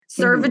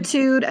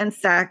servitude and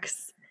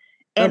sex.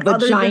 A And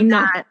other than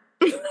vagina.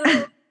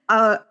 that,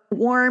 a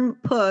warm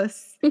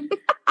puss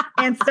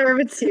and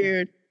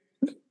servitude.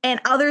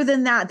 And other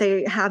than that,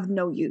 they have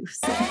no use.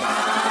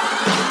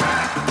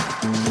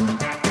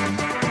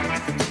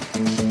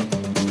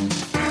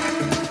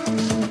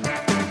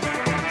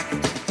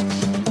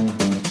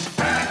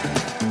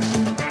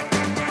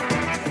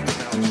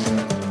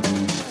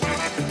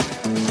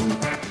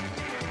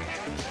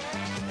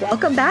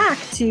 Welcome back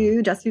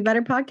to Just Be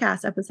Better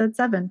podcast, episode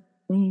 7.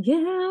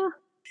 Yeah.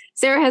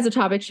 Sarah has a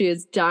topic she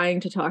is dying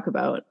to talk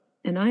about,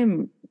 and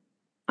I'm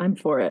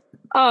for it.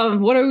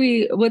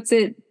 What's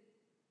it?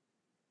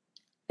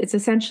 It's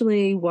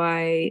essentially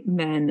why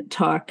men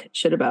talk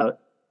shit about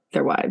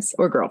their wives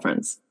or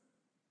girlfriends,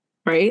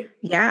 right?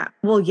 Yeah.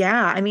 Well,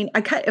 yeah. I mean,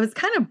 it was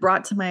kind of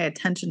brought to my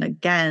attention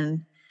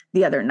again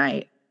the other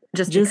night.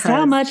 Just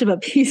how much of a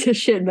piece of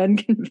shit men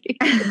can be.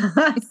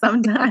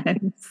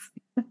 Sometimes.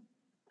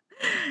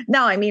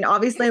 No, I mean,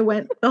 obviously I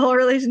went the whole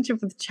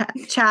relationship with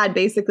Chad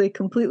basically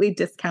completely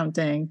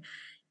discounting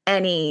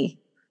any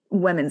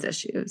women's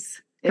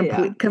issues.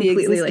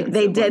 Completely. Like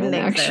they didn't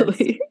exist.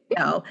 Actually.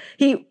 No,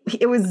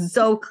 it was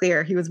so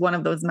clear he was one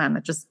of those men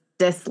that just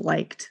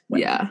disliked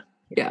women.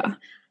 Yeah.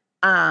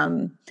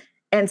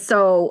 And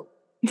so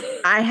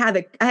I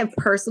have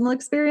personal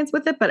experience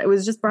with it, but it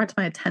was just brought to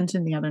my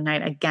attention the other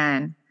night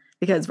again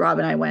because Rob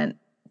and I went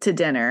to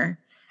dinner.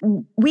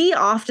 We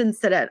often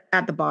sit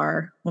at the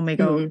bar when we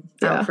go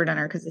out for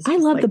dinner because I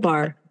love the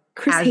bar.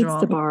 Chris hates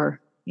the bar.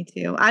 Me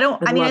too. I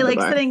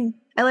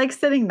like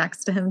sitting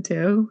next to him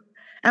too.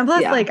 And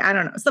plus, I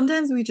don't know.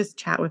 Sometimes we just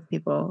chat with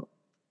people.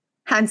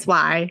 Hence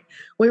why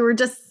we were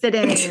just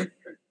sitting.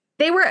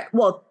 They were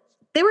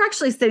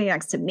actually sitting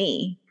next to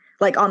me.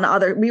 Like on the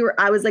other,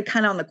 I was like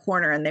kind of on the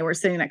corner and they were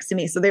sitting next to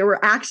me. So they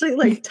were actually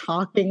like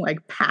talking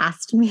like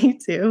past me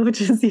too, which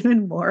is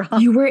even more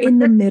awkward. You were in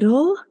the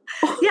middle?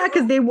 Yeah,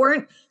 because they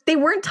weren't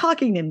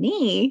talking to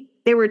me.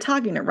 They were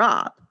talking to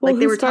Rob. Well,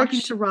 like they were talking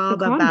to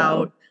Rob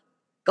about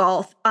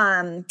golf.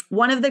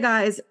 One of the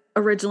guys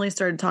originally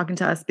started talking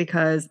to us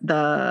because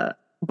the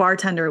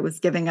bartender was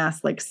giving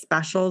us like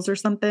specials or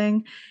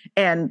something.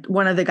 And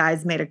one of the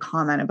guys made a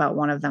comment about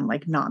one of them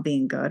like not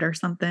being good or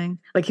something.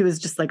 Like he was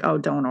just like, oh,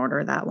 don't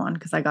order that one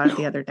because I got it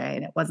the other day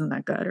and it wasn't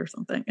that good or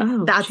something.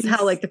 That's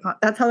how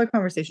the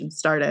conversation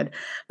started.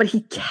 But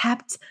he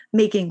kept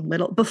making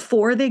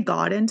before they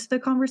got into the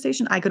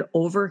conversation, I could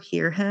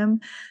overhear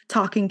him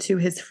talking to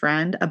his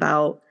friend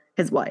about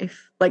his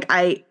wife. Like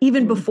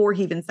before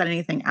he even said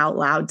anything out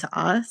loud to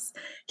us,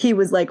 he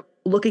was like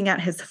looking at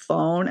his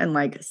phone and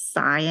like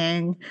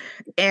sighing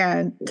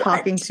and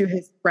talking to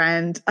his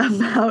friend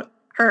about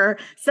her.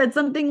 Said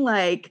something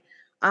like,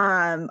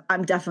 I'm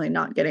definitely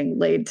not getting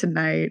laid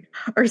tonight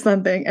or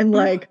something. And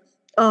like,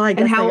 oh, I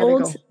guess I gotta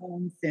go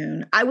home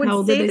soon. I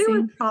would say they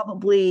were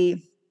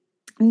probably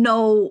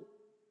no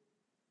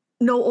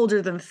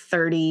older than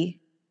 30,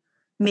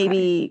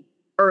 maybe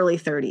early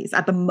 30s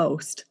at the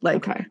most,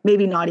 like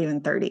maybe not even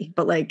 30,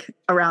 but like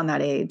around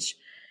that age.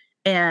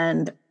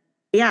 And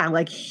yeah,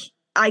 like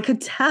I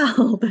could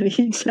tell that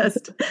he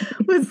just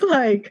was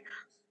like,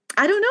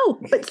 I don't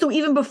know. But so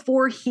even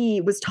before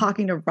he was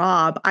talking to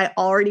Rob, I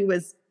already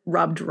was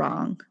rubbed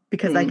wrong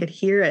because I could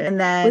hear it. And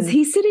then was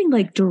he sitting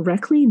like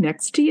directly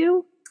next to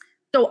you?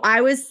 So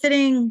I was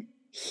sitting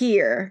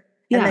here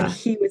and then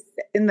he was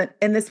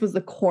and this was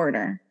the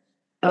corner.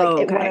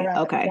 Like it went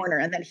around the corner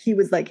and then he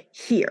was like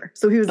here.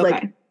 So he was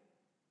like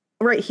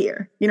right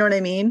here. You know what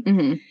I mean?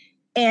 Mm-hmm.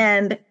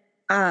 And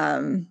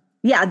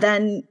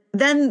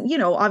then, you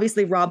know,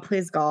 obviously Rob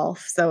plays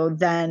golf. So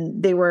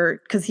then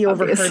because he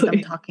overheard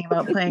them talking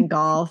about playing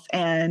golf.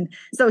 And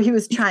so he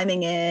was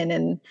chiming in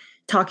and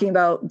talking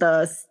about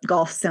the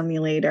golf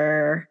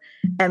simulator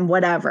and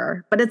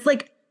whatever. But it's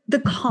like the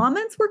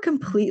comments were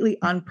completely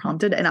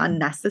unprompted and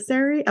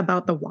unnecessary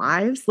about the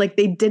wives. Like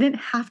they didn't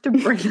have to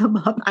bring them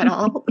up at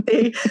all.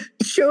 They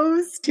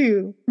chose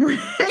to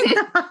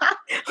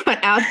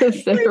out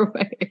of their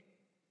way.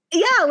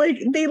 Yeah, like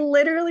they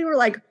literally were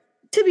like,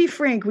 to be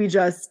frank, we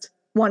just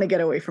want to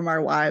get away from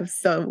our wives,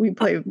 so we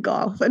play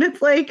golf. And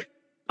it's like,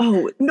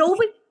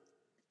 nobody,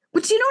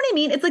 but you know what I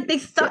mean? It's like they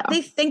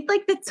think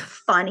like that's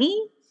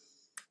funny,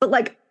 but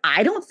like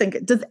I don't think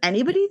it. Does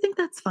anybody think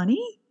that's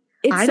funny?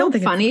 It's so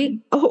funny.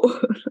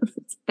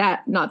 It's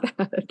not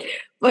that.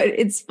 But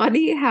it's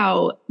funny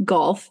how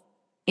golf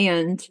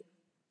and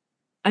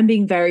I'm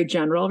being very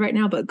general right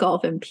now, but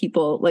golf and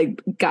people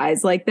like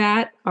guys like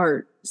that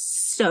are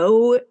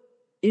so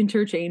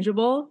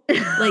interchangeable.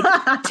 Like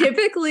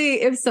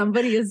typically if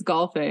somebody is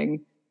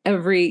golfing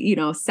every,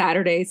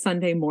 Saturday,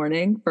 Sunday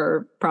morning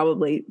for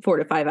probably 4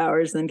 to 5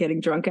 hours and then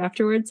getting drunk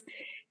afterwards.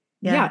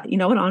 Yeah. You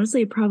know what?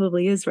 Honestly, it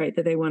probably is right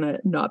that they want to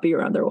not be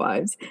around their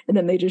wives and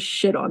then they just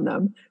shit on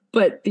them.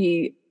 But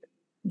the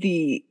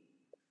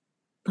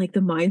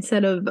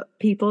mindset of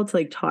people to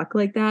like talk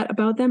like that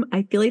about them,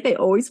 I feel like they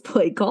always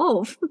play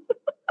golf.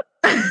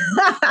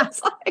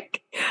 It's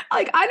like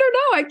I don't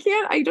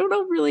know. I don't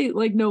know really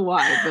know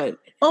why, but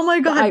oh my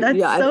God,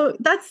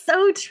 that's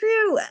so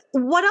true.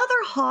 What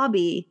other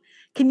hobby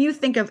can you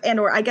think of, and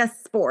or I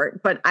guess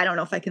sport, but I don't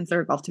know if I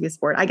consider golf to be a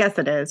sport. I guess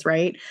it is,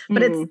 right?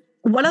 But it's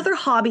what other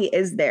hobby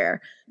is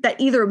there that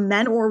either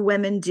men or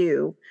women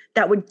do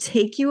that would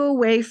take you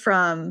away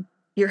from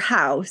your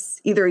house,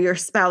 either your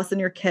spouse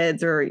and your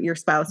kids or your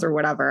spouse or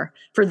whatever,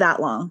 for that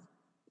long?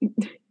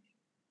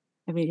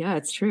 I mean, yeah,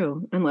 it's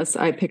true. Unless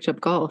I picked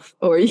up golf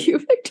or you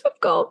picked up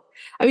golf.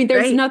 I mean,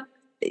 there's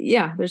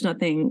there's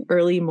nothing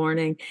early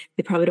morning.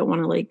 They probably don't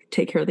want to like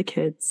take care of the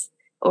kids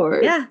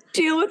or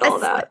deal with all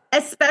that.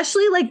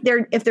 Especially like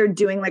if they're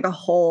doing like a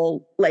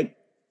whole like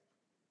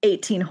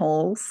 18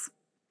 holes.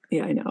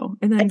 Yeah, I know.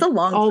 And then it's a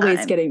long always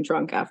time. Getting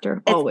drunk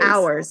after. It's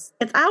hours.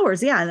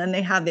 Yeah. And then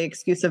they have the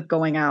excuse of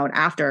going out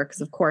after, because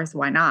of course,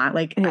 why not?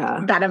 Like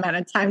that amount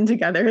of time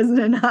together isn't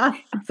enough.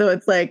 So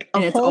it's like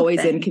and it's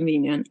always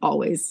inconvenient.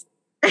 Always.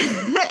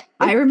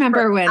 I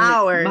remember when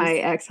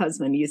my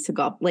ex-husband used to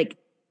golf like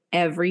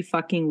every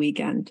fucking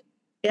weekend.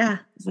 Yeah.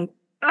 It's like,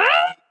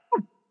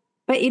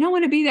 but you don't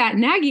want to be that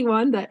naggy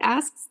one that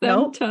asks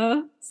them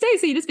to stay.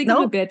 So you just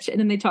become a bitch and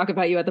then they talk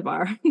about you at the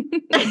bar.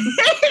 Exactly.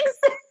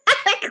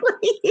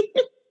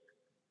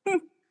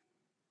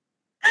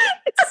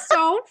 It's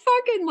so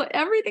fucking,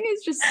 everything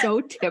is just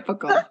so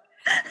typical.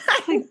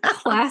 Like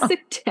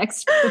classic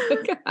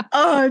textbook.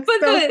 Oh,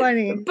 it's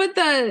funny. But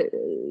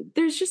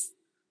there's just,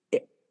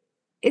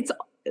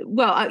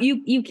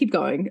 you keep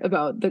going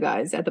about the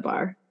guys at the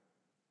bar.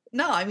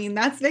 No, I mean,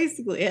 that's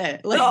basically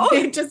it.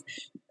 Like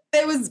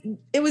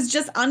it was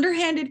just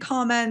underhanded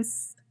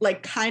comments,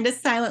 like kind of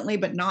silently,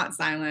 but not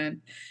silent.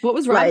 What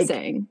was Rob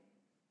saying?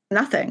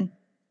 Nothing.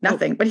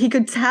 But he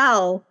could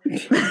tell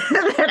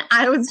that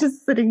I was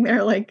just sitting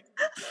there like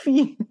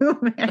fuming.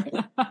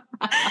 And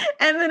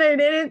then I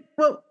didn't.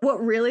 What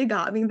really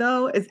got me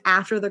though is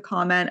after the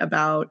comment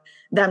about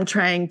them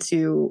trying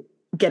to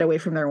get away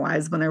from their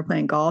wives when they were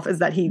playing golf, is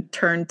that he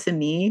turned to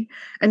me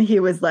and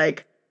he was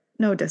like,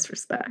 "No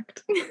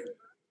disrespect." What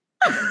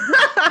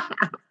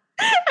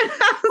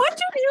did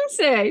you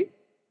say?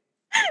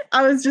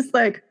 I was just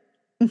like,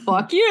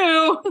 "Fuck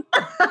you."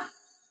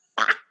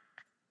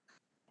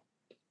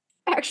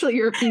 Actually,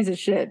 you're a piece of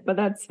shit, but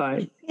that's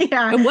fine.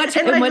 Yeah. And what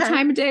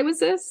time of day was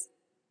this?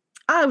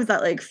 I was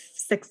at like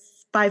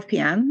 5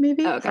 p.m.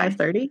 maybe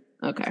 5:30.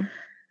 Okay.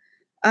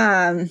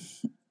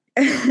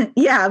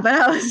 Yeah, but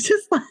I was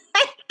just like,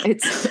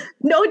 it's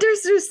no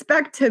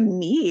disrespect to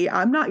me.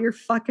 I'm not your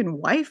fucking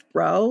wife,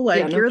 bro.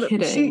 Like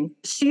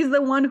she's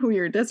the one who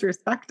you're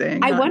disrespecting.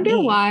 I wonder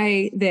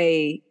why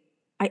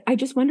I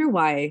just wonder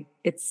why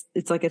it's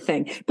like a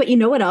thing. But you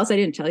know what else? I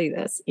didn't tell you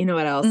this. You know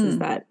what else is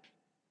that?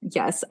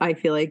 Yes, I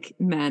feel like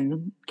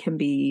men can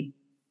be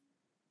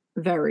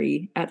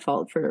very at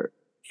fault for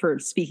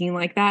speaking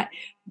like that.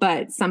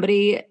 But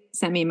somebody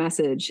sent me a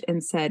message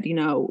and said,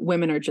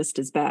 women are just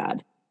as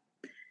bad.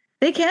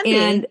 They can be.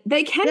 And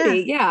they can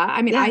be, yeah.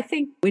 I mean, I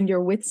think when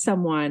you're with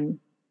someone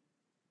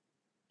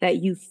that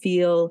you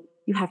feel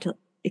you have to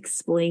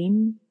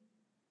explain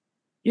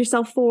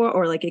yourself for,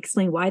 or like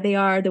explain why they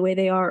are the way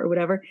they are or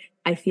whatever,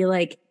 I feel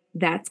like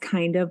that's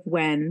kind of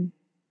when...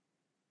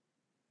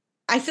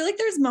 I feel like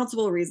there's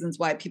multiple reasons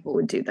why people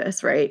would do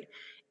this, right?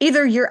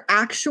 Either you're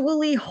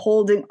actually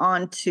holding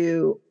on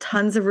to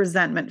tons of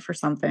resentment for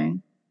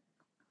something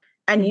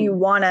and you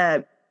want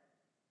to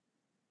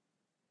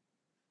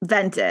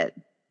vent it.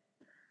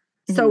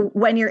 So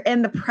when you're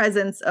in the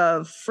presence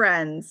of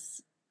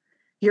friends,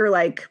 you're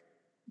like,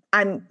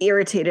 I'm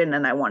irritated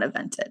and I want to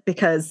vent it,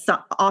 because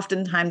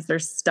oftentimes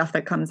there's stuff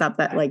that comes up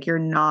that like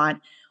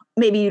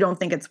maybe you don't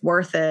think it's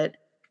worth it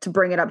to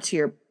bring it up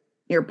to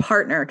your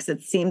partner because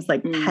it seems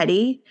like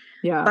petty,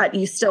 but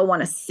you still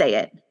want to say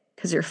it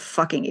because you're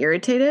fucking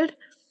irritated.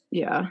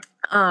 Yeah.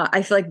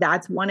 I feel like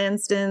that's one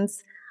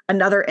instance.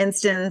 Another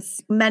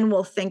instance, men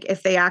will think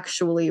if they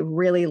actually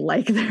really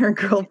like their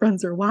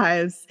girlfriends or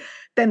wives,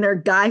 then their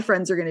guy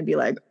friends are going to be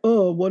like,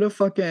 oh, what a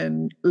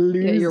fucking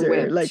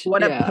loser. Like,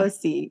 what a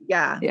pussy.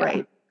 Yeah,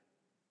 right.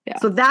 Yeah.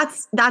 So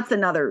that's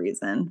another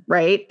reason,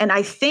 right? And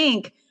I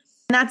think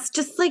that's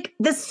just like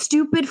this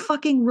stupid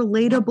fucking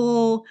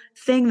relatable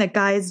thing that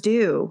guys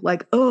do.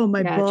 Like, oh,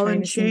 my ball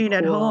and chain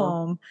at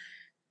home.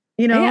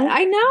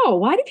 I know.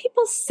 Why do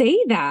people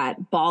say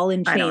that? Ball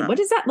and chain.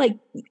 What is that like?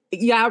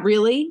 Yeah,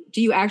 really?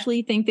 Do you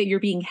actually think that you're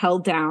being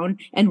held down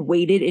and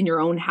waited in your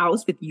own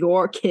house with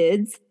your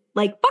kids?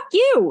 Like, fuck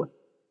you.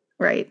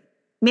 Right.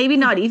 Maybe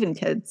not even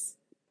kids.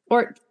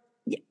 Or,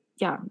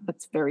 yeah,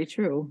 that's very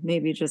true.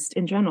 Maybe just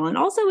in general. And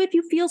also, if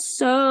you feel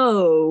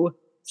so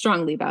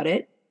strongly about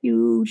it,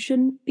 you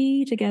shouldn't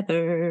be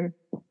together.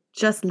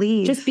 Just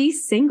leave. Just be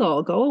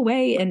single. Go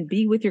away and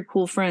be with your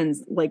cool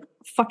friends, like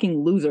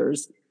fucking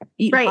losers.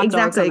 Eat right,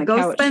 exactly.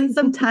 Go spend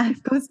some time.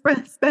 Go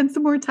spend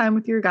some more time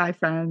with your guy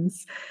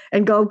friends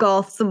and go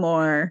golf some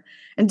more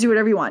and do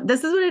whatever you want.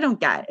 This is what I don't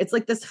get. It's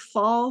like this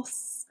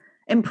false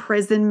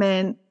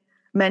imprisonment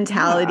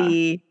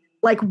mentality.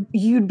 Like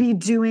you'd be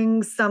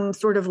doing some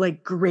sort of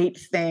like great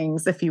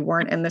things if you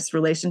weren't in this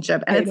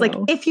relationship. And it's like,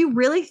 if you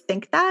really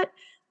think that,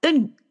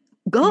 then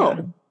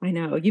go. I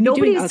know. You'd be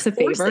doing Nobody's us a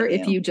favor forcing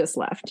if you just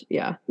left.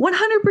 Yeah.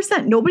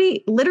 100%.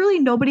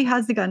 Nobody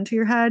has the gun to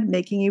your head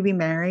making you be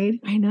married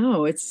I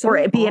know. It's so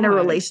or be in a odd.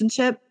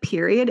 relationship,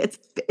 period.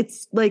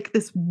 It's like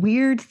this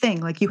weird thing.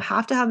 Like you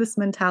have to have this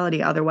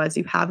mentality. Otherwise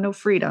you have no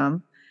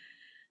freedom.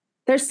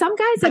 There's some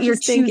guys But that you're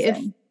just think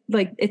choosing.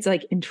 like it's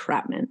like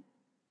entrapment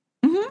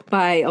Mhm.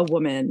 by a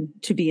woman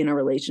to be in a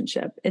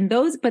relationship.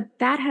 But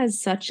that has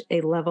such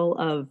a level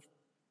of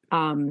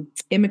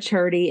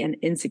immaturity and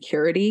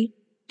insecurity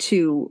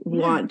to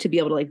want to be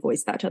able to like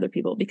voice that to other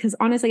people. Because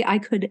honestly, I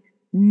could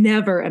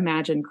never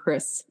imagine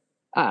Chris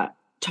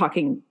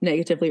talking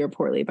negatively or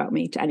poorly about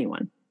me to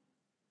anyone.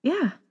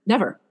 Yeah.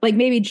 Never. Like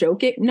maybe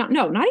joking. No,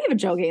 not even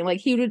joking.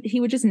 Like he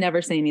would just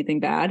never say anything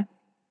bad.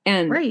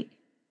 And Right.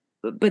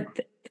 But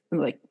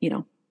like, you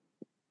know,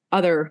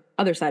 other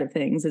side of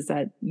things is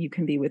that you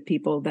can be with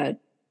people that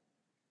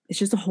it's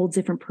just a whole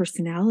different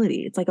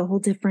personality. It's like a whole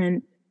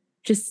different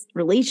just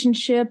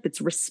relationship.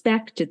 It's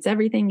respect. It's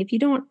everything. If you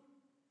don't,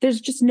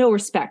 there's just no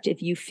respect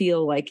if you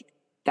feel like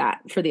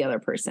that for the other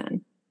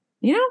person.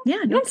 You know? Yeah,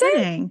 You know no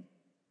kidding.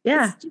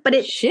 Yeah. But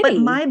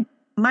shitty.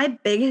 my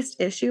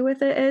biggest issue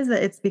with it is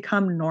that it's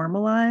become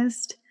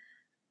normalized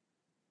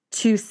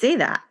to say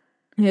that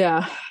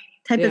Yeah.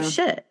 type of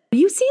shit.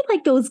 You see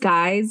like those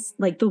guys,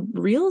 like the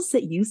reels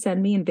that you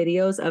send me in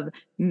videos of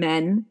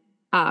men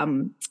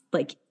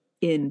like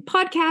in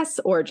podcasts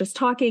or just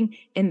talking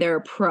and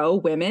they're pro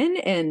women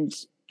and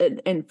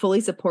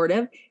fully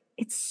supportive.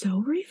 It's so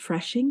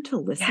refreshing to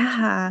listen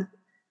to.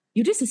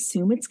 You just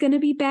assume it's going to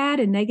be bad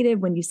and negative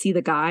when you see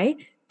the guy,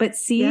 but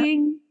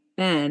seeing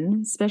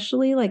men,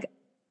 especially like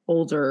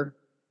older,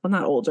 well,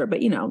 not older,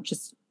 but you know,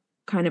 just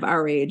kind of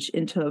our age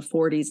into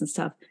 40s and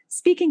stuff,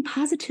 speaking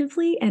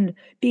positively and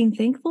being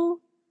thankful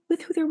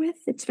with who they're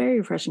with, it's very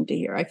refreshing to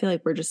hear. I feel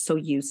like we're just so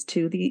used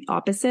to the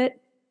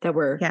opposite that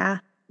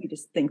we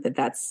just think that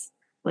that's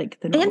like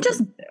the normal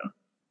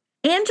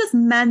and just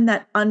men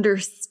that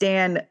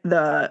understand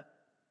the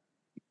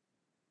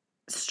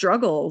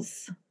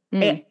struggles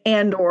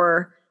and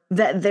or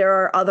that there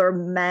are other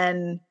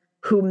men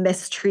who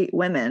mistreat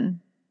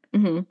women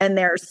and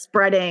they're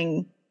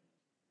spreading.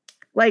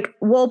 Like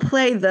we'll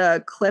play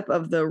the clip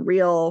of the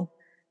reel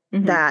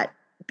that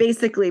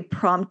basically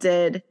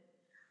prompted.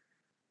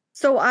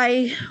 So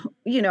I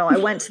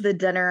went to the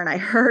dinner and I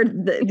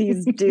heard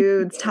these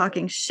dudes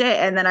talking shit.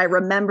 And then I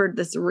remembered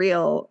this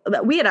reel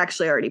that we had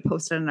actually already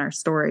posted in our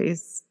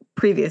stories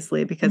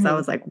previously because I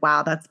was like,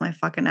 wow, that's my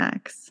fucking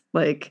ex.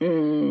 Like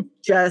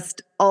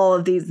just all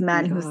of these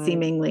men who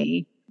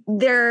seemingly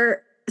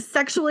they're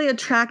sexually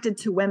attracted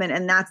to women.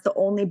 And that's the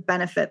only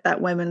benefit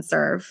that women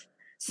serve.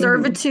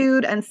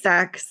 Servitude and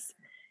sex.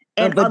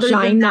 And other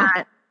than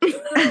that,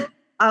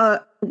 a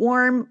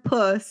warm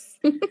puss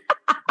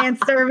and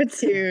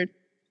servitude.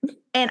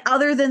 And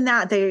other than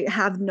that, they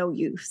have no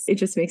use. It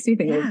just makes me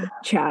think of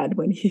Chad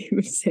when he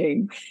was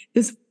saying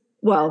this.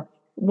 Well,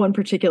 one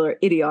particular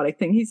idiotic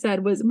thing he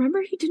said was,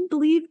 remember he didn't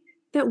believe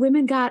that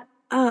women got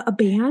a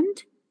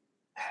band?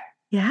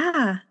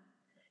 Yeah.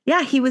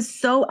 Yeah, he was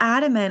so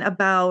adamant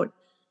about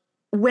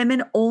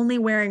women only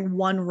wearing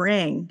one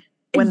ring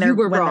when they're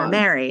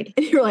married.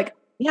 And you're like,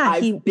 yeah,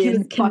 he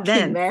was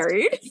convinced.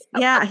 Married.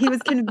 Yeah, he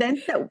was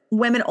convinced that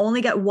women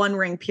only get one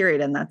ring,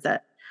 period, and that's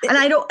it.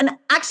 And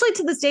actually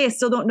to this day, I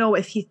still don't know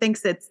if he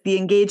thinks it's the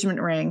engagement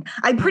ring.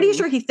 I'm pretty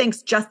sure he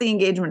thinks just the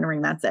engagement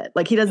ring. That's it.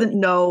 Like he doesn't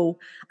know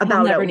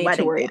about never a need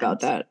wedding to worry band. about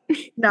that.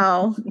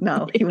 No,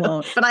 he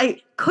won't. But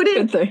I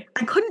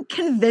couldn't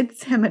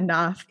convince him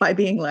enough by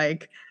being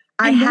like,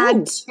 I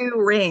had 2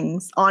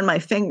 rings on my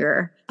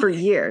finger for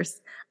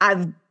years.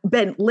 I've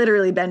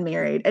literally been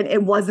married and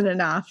it wasn't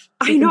enough.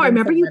 I know. I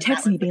remember you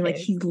texting me being like,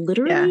 he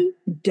literally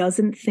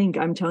doesn't think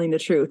I'm telling the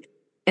truth.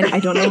 And I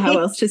don't know how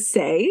else to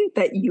say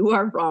that you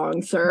are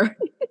wrong, sir.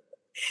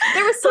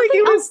 There was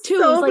something else too.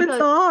 So it was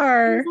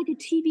bizarre. It was like a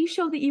TV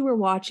show that you were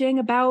watching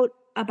about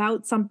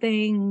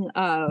something.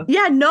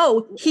 Yeah,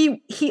 no.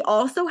 He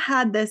also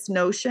had this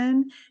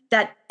notion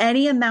that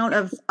any amount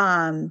of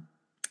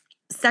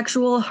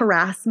sexual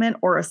harassment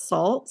or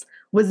assault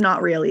was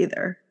not real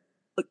either.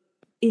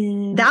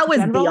 That was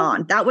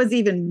beyond. That was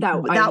even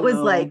that was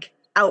like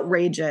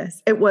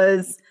outrageous. It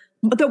was.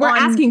 But we're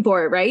asking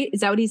for it, right?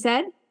 Is that what he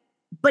said?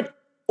 But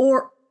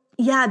not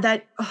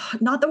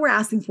that we're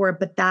asking for it,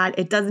 but that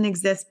it doesn't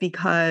exist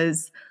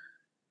because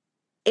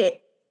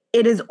it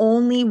is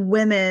only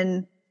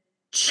women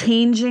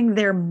changing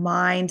their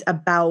mind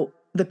about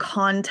the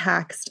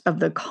context of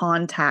the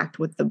contact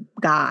with the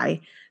guy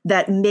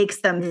that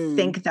makes them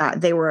think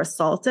that they were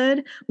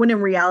assaulted, when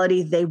in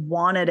reality they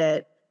wanted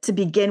it to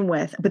begin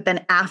with, but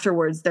then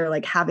afterwards they're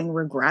like having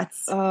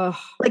regrets.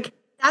 Like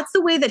that's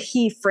the way that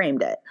he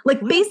framed it.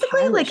 Like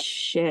basically like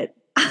shit.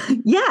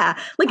 Yeah,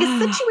 like a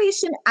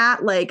situation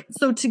at like,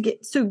 so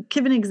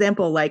give an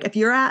example, like if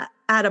you're at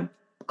a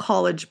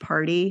college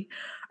party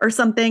or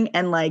something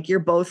and like you're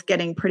both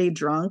getting pretty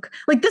drunk,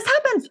 like this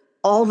happens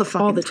all the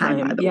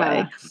time, by the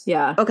way.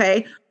 Yeah.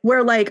 Okay.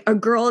 Where like a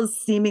girl is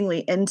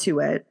seemingly into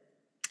it.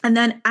 And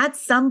then at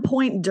some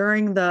point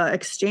during the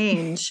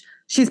exchange,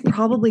 she's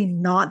probably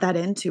not that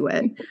into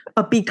it.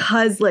 But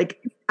because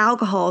like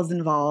alcohol is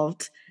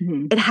involved,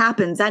 it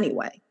happens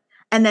anyway.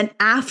 And then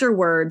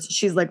afterwards,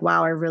 she's like,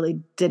 wow, I really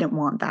didn't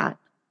want that.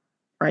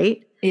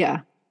 Right?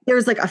 Yeah.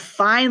 There's like a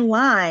fine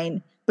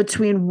line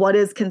between what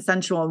is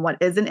consensual and what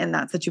isn't in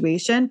that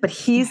situation. But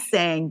he's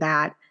saying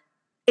that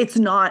it's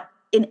not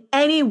in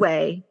any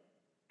way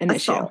an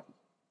assault. issue.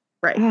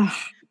 Right.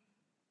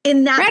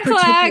 In that Red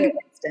particular flag.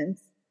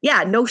 instance.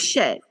 Yeah, no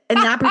shit. In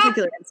that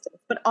particular instance.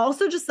 But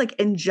also just like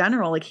in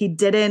general, like he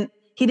didn't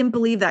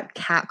believe that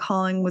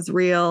catcalling was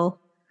real.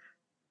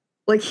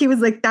 Like he was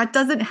like, that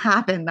doesn't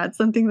happen. That's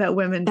something that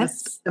women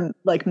just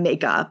like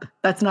make up.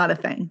 That's not a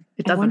thing.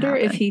 It doesn't happen. I wonder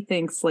if he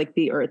thinks like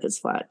the earth is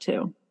flat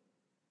too.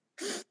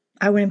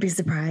 I wouldn't be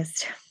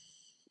surprised.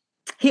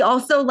 He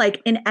also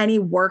like in any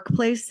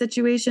workplace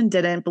situation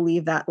didn't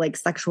believe that like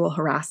sexual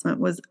harassment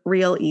was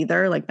real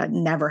either. Like that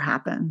never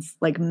happens.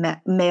 Like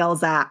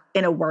males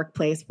in a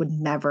workplace would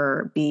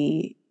never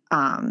be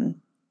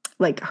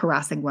like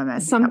harassing women.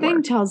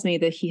 Something tells me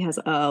that he has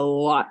a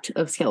lot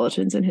of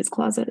skeletons in his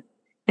closet.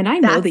 And I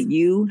know that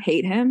you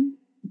hate him,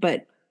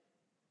 but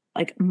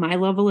like my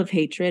level of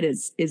hatred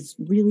is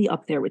really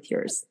up there with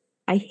yours.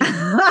 I hate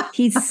him.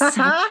 He's such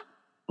a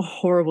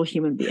horrible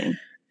human being.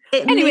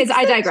 Anyways,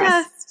 I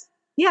digress.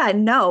 Yeah,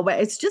 no, but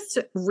it's just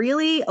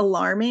really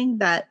alarming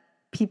that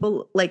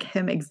people like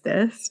him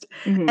exist.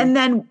 And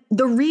then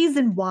the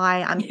reason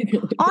why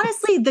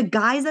honestly, the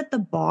guys at the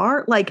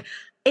bar, like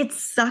it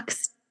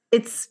sucks.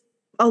 It's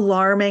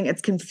alarming.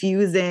 It's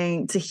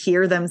confusing to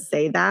hear them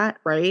say that,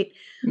 right?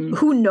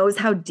 Who knows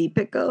how deep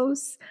it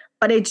goes?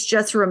 But it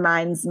just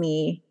reminds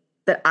me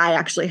that I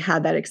actually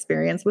had that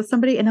experience with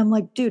somebody. And I'm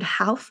like, dude,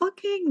 how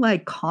fucking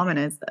like common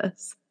is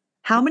this?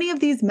 How many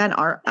of these men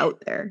are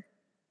out there?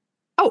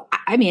 Oh,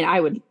 I mean, I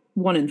would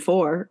 1 in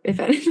 4, if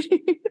anything.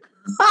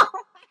 Oh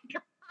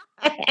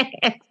my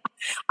God.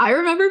 I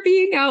remember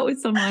being out with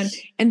someone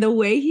and the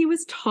way he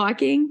was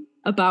talking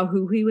about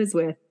who he was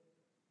with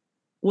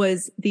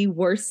was the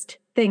worst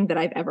thing that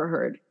I've ever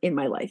heard in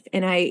my life.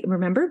 And I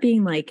remember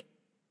being like,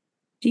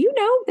 do you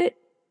know that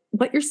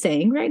what you're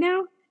saying right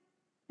now?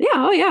 Yeah.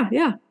 Oh yeah.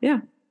 Yeah.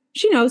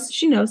 She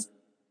knows.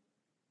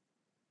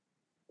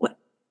 What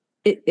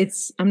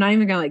I'm not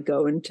even gonna like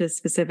go into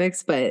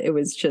specifics, but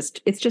it's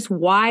just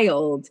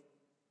wild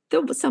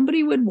that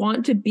somebody would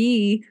want to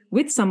be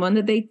with someone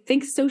that they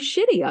think so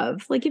shitty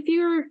of. Like if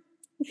you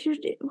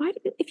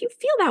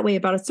feel that way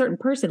about a certain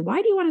person, why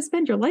do you want to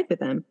spend your life with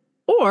them?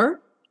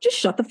 Or just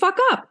shut the fuck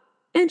up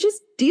and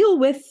just deal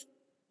with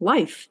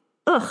life.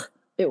 Ugh.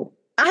 Ew.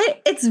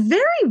 It's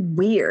very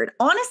weird,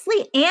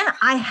 honestly. And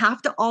I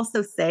have to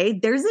also say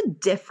there's a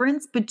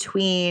difference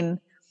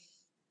between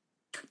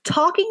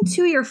talking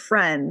to your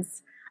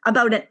friends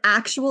about an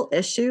actual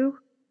issue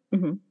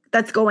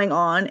that's going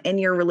on in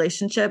your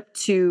relationship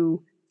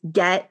to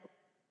get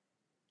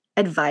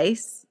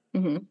advice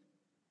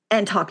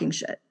and talking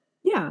shit.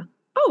 Yeah.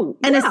 Oh,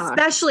 and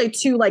especially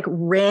to like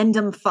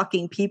random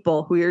fucking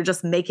people who you're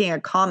just making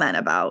a comment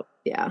about.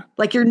 Yeah.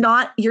 Like you're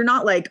not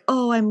like,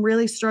 oh, I'm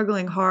really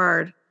struggling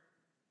hard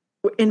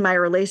in my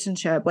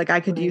relationship. Like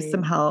I could use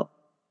some help.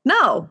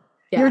 No,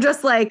 you're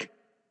just like,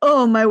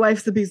 oh, my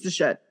wife's a piece of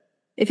shit.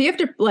 If you have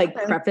to like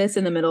preface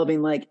in the middle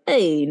being like,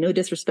 hey, no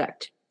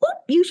disrespect.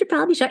 You should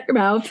probably shut your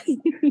mouth.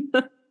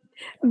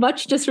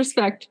 Much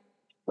disrespect.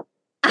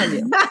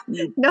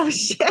 No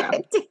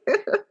shit, dude.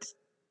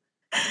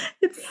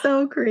 It's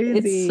so crazy.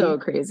 It's so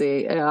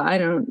crazy.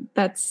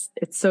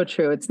 It's so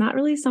true. It's not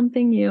really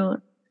something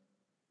you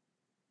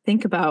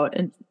think about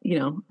and,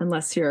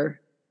 unless you're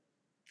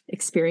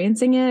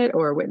experiencing it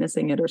or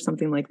witnessing it or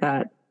something like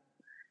that.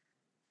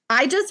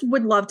 I just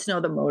would love to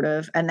know the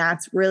motive. And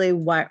that's really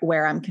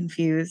where I'm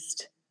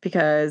confused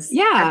because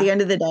at the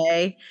end of the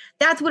day,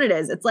 that's what it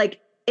is. It's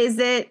like, is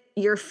it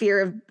your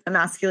fear of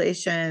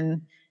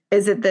emasculation?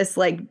 Is it this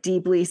like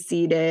deeply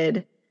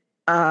seated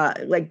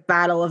like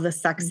battle of the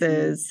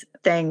sexes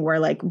thing where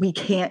like we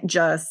couldn't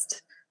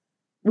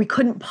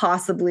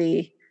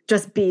possibly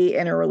just be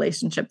in a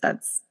relationship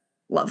that's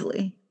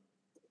lovely?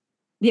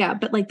 Yeah,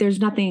 but like there's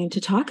nothing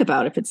to talk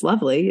about if it's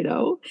lovely,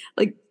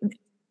 like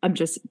I'm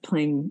just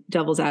playing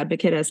devil's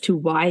advocate as to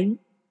why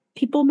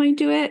people might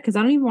do it. Cause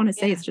I don't even want to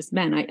say it's just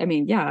men. I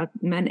mean,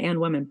 men and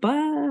women,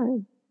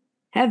 but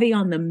heavy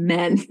on the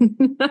men.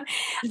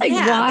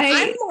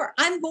 Why?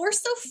 I'm more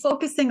so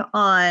focusing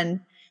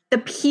on the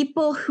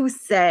people who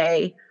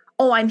say,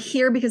 oh, I'm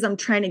here because I'm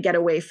trying to get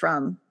away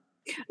from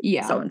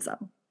so-and-so.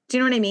 Do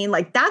you know what I mean?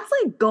 Like that's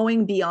like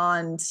going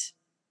beyond.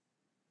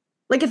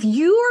 Like if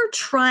you are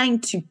trying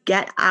to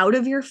get out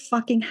of your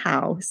fucking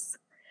house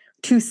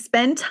to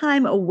spend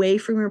time away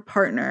from your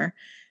partner,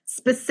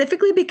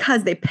 specifically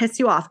because they piss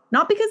you off,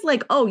 not because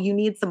like, oh, you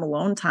need some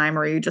alone time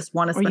or you just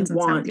want to spend some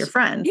time with your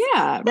friends.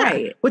 Yeah,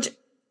 right. Which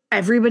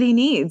everybody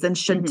needs and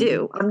should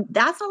do.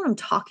 That's not what I'm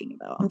talking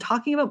about. I'm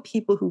talking about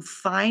people who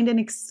find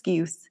any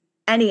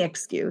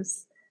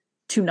excuse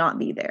to not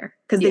be there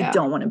because they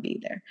don't want to be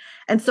there.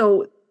 And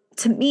so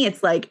to me,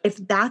 it's like, if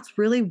that's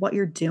really what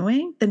you're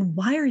doing, then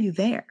why are you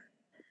there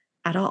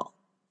at all?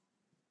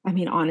 I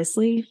mean,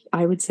 honestly,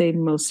 I would say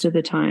most of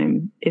the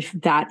time, if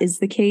that is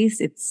the case,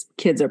 it's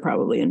kids are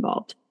probably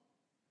involved.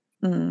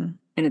 Mm.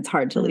 And it's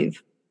hard to Mm.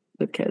 leave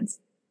with kids,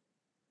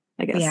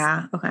 I guess.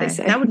 Yeah. they Okay.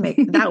 say. That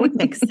would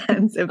make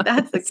sense if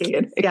that's the Just case.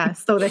 kidding. Yeah.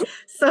 So they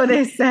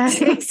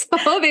say.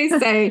 So they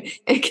say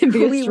it can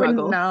be a We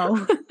struggle. wouldn't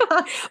know.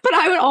 But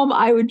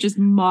I would just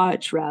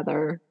much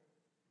rather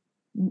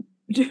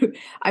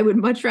I would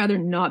much rather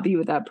not be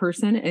with that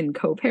person and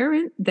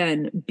co-parent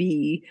than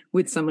be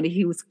with somebody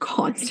who was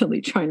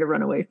constantly trying to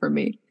run away from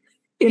me.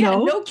 You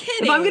know, no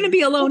kidding. If I'm going to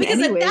be alone, because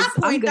anyways, at that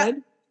point, I'm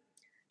good.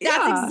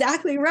 That's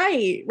exactly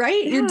right.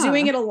 Right? Yeah. You're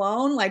doing it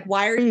alone. Like,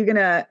 why are Are you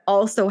gonna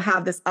also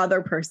have this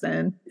other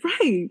person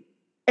right?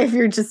 if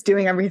you're just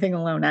doing everything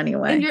alone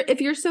anyway? And if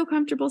you're so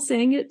comfortable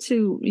saying it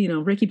to,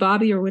 Ricky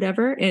Bobby or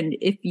whatever, and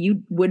if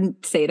you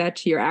wouldn't say that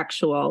to your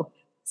actual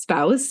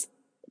spouse,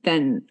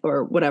 then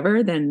or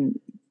whatever, then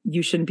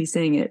you shouldn't be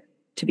saying it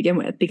to begin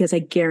with. Because I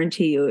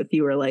guarantee you, if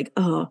you were like,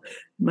 "Oh,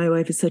 my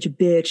wife is such a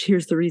bitch.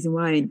 Here's the reason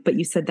why," but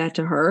you said that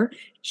to her,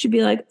 she'd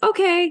be like,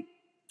 "Okay,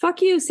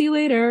 fuck you. See you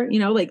later."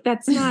 Like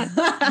that's not.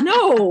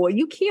 No,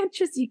 you can't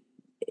just.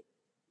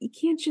 You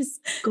can't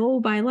just go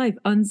by life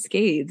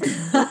unscathed.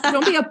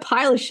 Don't be a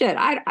pile of shit.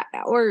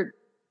 Or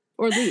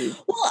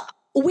leave. Well,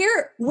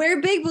 we're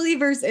big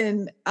believers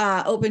in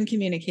open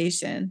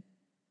communication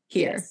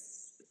here. Yes.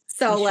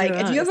 So like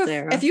if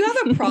you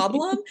have a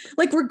problem,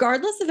 like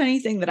regardless of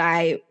anything that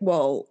I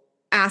will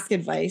ask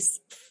advice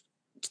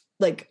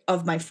like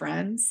of my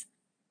friends,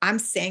 I'm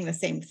saying the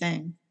same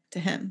thing to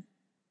him.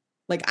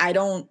 Like I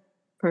don't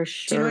For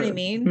sure. Do you know what I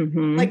mean?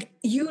 Mm-hmm. Like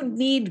you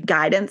need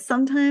guidance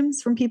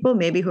sometimes from people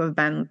maybe who have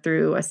been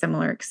through a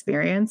similar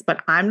experience,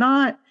 but I'm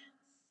not.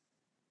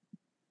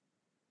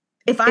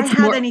 If I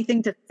have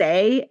anything to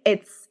say,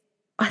 it's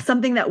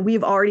something that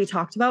we've already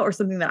talked about or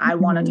something that I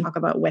want to talk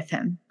about with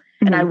him.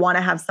 And I want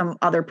to have some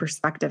other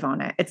perspective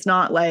on it. It's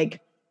not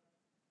like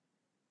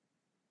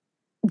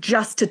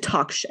just to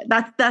talk shit.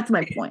 That's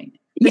my point.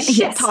 The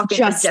shit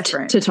talking is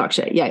different. To talk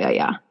shit.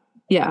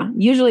 Yeah.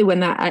 Usually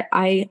when that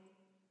I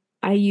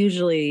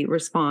usually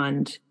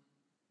respond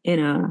in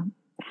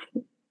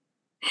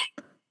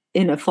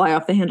a fly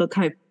off the handle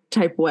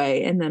type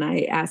way, and then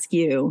I ask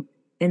you,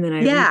 and then I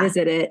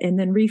revisit it, and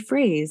then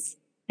rephrase.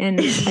 And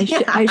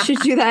I should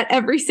do that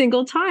every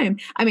single time.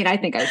 I mean, I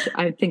think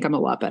I'm a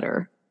lot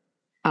better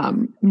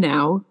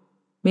now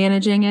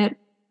managing it.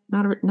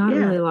 Not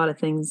really a lot of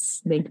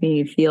things make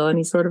me feel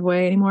any sort of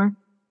way anymore.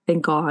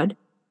 Thank God.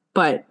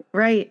 But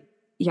right.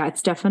 Yeah,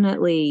 it's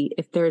definitely,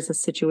 if there's a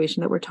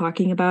situation that we're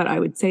talking about, I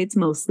would say it's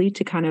mostly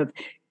to kind of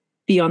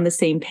be on the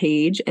same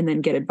page and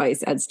then get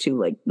advice as to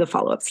like the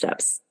follow-up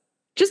steps.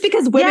 Just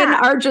because women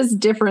are just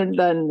different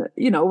than,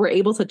 we're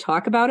able to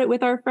talk about it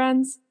with our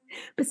friends.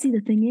 But see,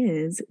 the thing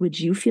is, would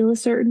you feel a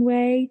certain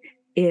way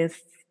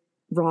if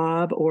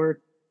Rob or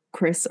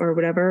Chris or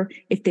whatever,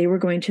 if they were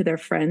going to their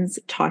friends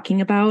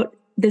talking about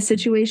the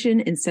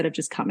situation instead of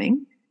just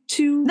coming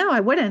to? No,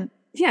 I wouldn't.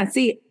 Yeah,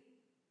 see.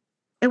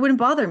 It wouldn't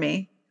bother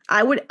me.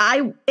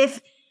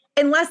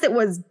 Unless it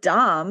was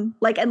dumb,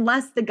 like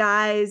unless the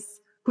guys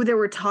who they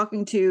were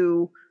talking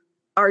to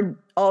are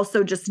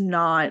also just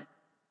not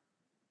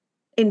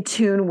in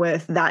tune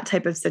with that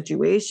type of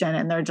situation.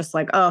 And they're just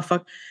like, oh,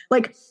 fuck.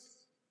 Like,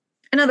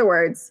 in other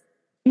words,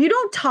 you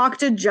don't talk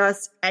to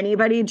just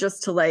anybody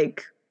just to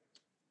like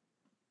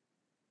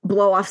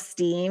blow off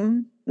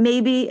steam,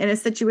 maybe in a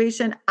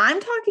situation. I'm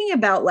talking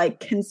about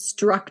like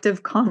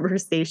constructive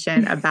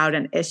conversation about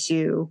an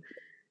issue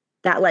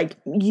that like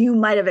you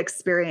might have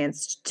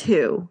experienced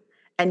too.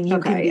 And you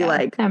can be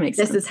like,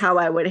 this is how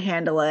I would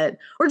handle it.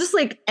 Or just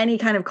like any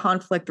kind of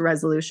conflict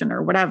resolution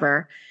or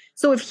whatever.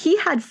 So if he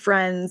had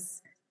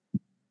friends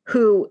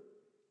who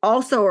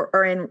also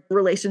are in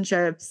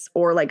relationships,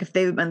 or like if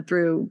they've been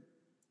through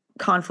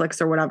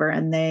conflicts or whatever,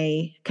 and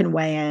they can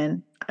weigh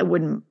in, it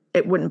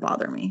wouldn't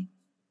bother me.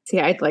 See,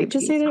 I'd like to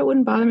say that it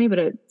wouldn't bother me, but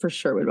it for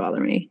sure would bother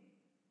me.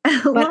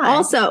 But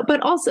also,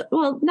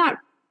 well, not,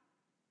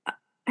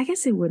 I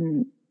guess it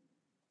wouldn't.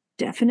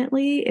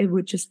 Definitely, it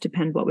would just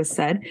depend what was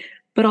said.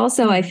 But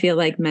also, I feel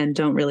like men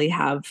don't really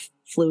have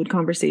fluid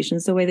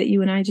conversations the way that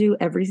you and I do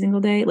every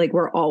single day. Like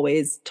we're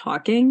always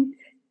talking.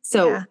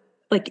 So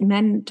like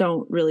men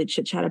don't really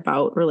chit chat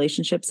about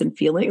relationships and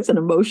feelings and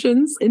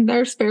emotions in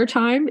their spare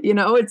time.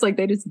 It's like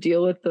they just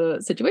deal with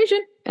the situation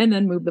and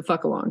then move the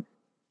fuck along.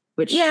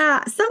 Which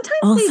sometimes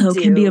also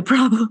can be a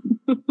problem.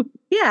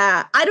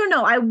 Yeah. I don't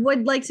know. I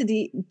would like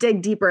to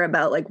dig deeper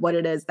about like what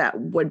it is that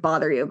would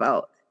bother you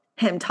about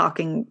him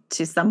talking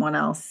to someone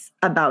else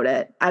about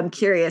it. I'm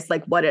curious,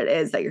 like what it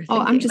is that you're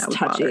thinking. I'm just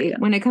touchy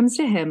when it comes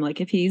to him. Like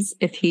if he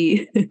if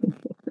he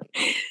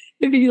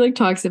like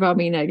talks about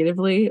me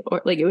negatively,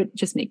 or like it would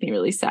just make me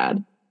really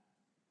sad.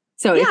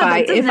 So if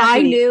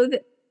I knew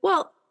that,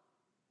 well,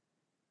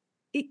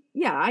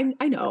 I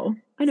know.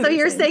 So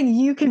you're saying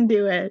you can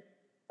do it.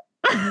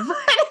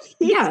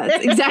 Yeah,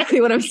 that's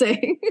exactly what I'm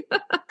saying.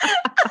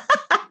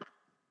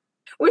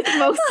 With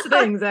most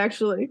things,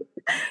 actually.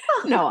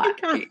 No,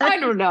 I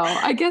don't know.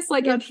 I guess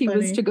like if he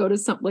was to go to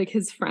some like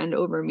his friend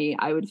over me,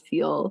 I would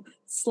feel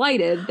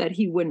slighted that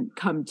he wouldn't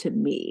come to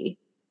me.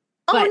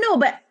 But, no,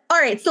 but all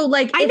right. So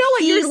like, I know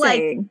what you're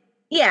saying.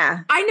 Yeah.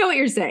 I know what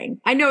you're saying.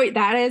 I know what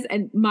that is.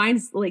 And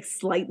mine's like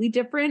slightly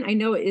different. I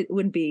know it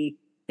wouldn't be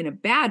in a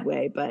bad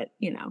way, but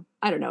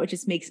I don't know. It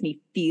just makes me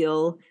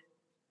feel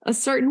a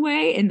certain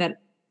way. And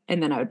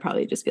then I would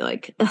probably just be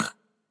like, ugh,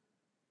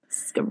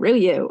 screw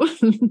you.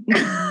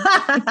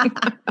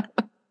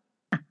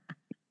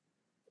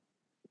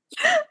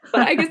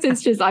 But I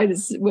guess I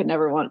just would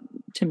never want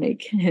to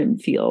make him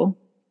feel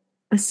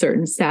a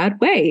certain sad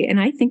way. And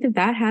I think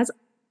that has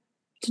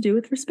to do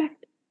with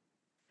respect.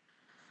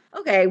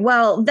 Okay,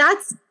 well,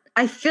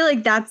 I feel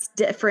like that's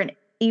different,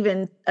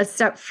 even a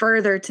step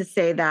further to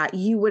say that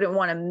you wouldn't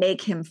want to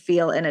make him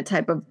feel in a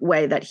type of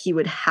way that he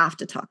would have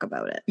to talk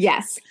about it.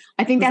 Yes,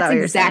 I think that's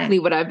exactly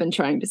what I've been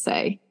trying to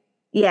say.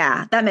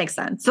 Yeah, that makes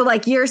sense. So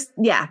like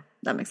that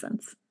makes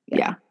sense.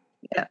 Yeah.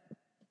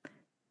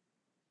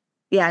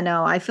 Yeah,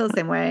 no, I feel the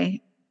same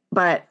way,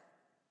 but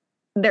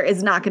there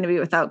is not going to be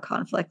without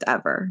conflict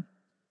ever.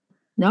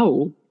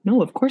 No,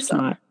 of course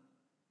not.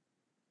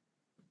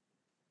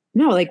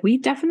 No, like we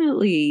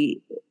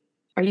definitely,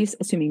 are you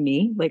assuming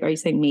me? Like, are you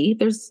saying me?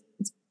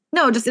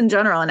 No, just in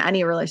general, in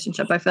any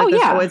relationship, I feel like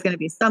there's always going to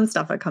be some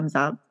stuff that comes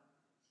up.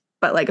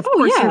 But like, of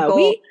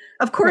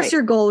course,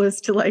 your goal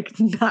is to like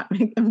not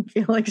make them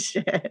feel like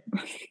shit.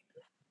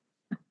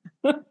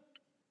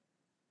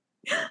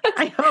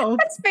 I hope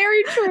that's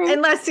very true.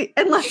 Unless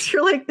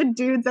you're like the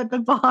dudes at the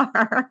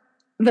bar.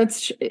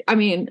 That's, I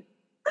mean,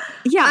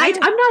 yeah,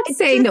 I'm not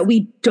saying that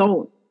we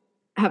don't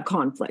have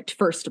conflict.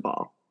 First of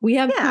all, we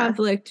have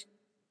conflict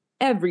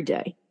every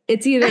day.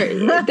 It's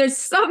either there's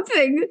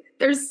something,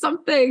 that's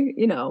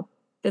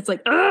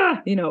like,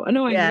 annoying,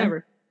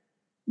 whatever.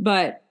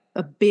 But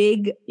a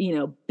big,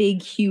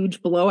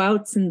 huge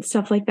blowouts and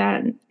stuff like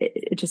that. And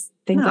it just,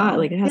 thank God,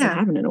 like it hasn't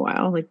happened in a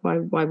while. Like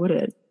why would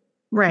it?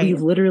 Right. We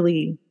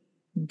literally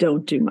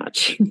don't do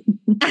much.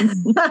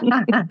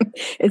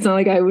 It's not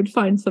like I would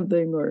find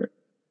something or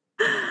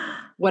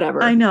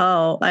whatever. I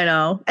know.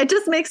 It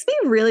just makes me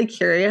really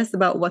curious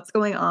about what's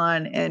going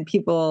on in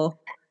people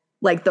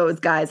like those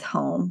guys'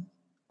 home.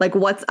 Like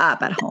what's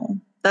up at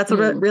home. That's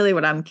really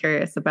what I'm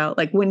curious about.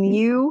 Like when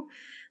you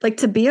like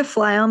to be a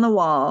fly on the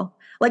wall,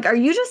 like, are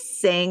you just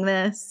saying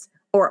this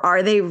or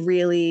are they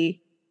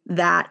really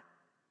that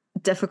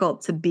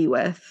difficult to be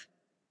with?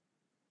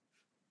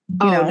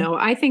 No,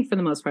 I think for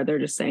the most part, they're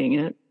just saying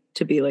it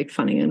to be like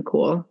funny and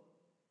cool.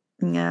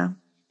 Yeah.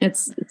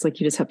 It's like,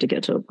 you just have to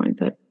get to a point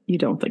that you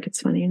don't think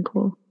it's funny and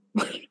cool.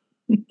 But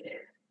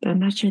I'm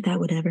not sure that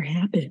would ever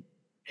happen.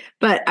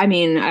 But I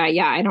mean,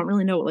 I don't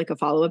really know what like a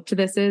follow-up to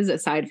this is,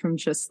 aside from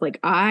just like,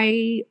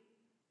 I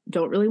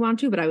don't really want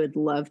to, but I would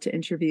love to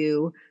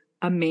interview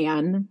a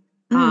man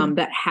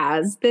that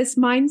has this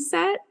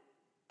mindset.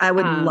 I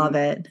would love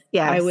it.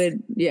 Yes. I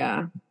would.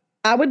 Yeah.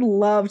 I would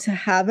love to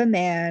have a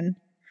man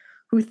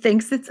who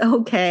thinks it's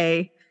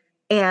okay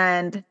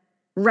and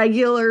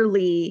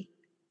regularly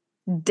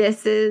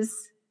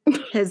disses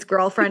his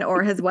girlfriend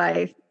or his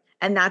wife.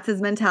 And that's his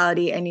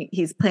mentality. And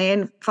he's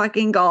playing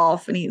fucking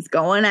golf and he's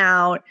going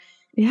out,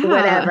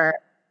 whatever,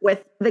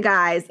 with the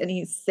guys. And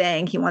he's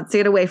saying he wants to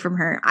get away from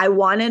her. I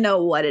want to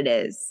know what it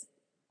is.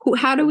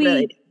 How do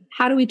we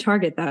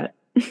target that?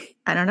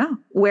 I don't know.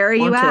 Where are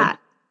you at?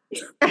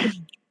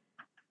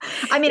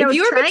 I mean, if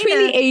you're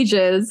between the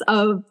ages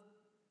of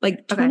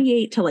like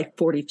 28 to like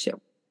 42,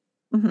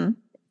 and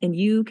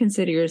you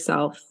consider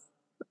yourself,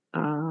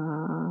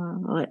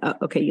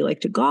 you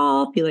like to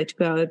golf, you like to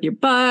go out with your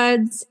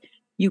buds,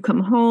 you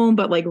come home,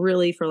 but like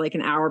really for like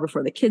an hour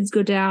before the kids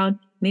go down,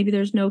 maybe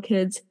there's no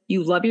kids,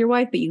 you love your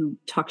wife, but you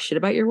talk shit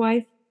about your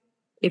wife.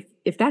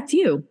 If that's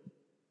you,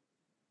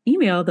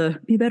 email the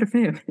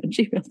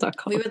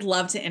BeBetterFam@gmail.com. We would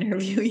love to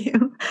interview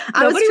you.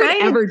 Nobody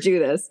would ever do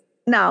this.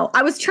 No,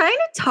 I was trying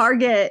to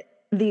target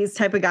these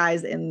type of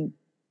guys in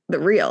the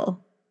real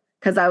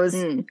because I was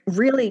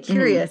really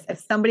curious if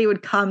somebody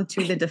would come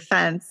to the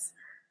defense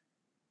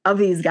of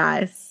these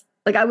guys.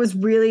 Like I was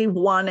really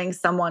wanting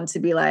someone to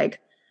be like,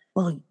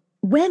 well,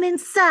 women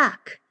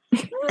suck.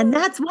 And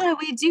that's why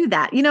we do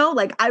that.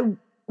 Like I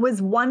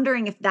was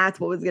wondering if that's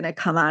what was going to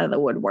come out of the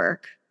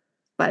woodwork.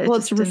 But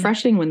it's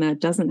refreshing when that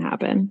doesn't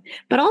happen.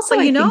 But also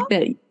I think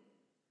that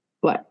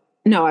what?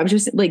 No, I'm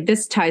just like,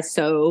 this ties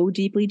so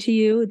deeply to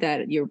you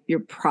that you're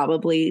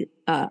probably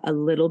a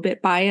little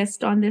bit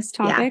biased on this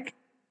topic.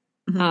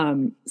 Yeah.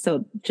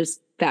 So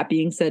just that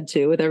being said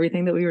too, with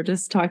everything that we were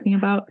just talking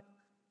about.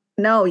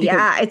 No,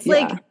 it's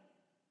like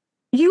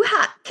you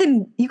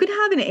can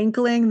have an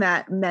inkling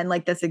that men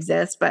like this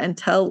exist, but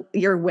until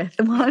you're with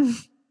one,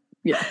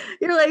 you're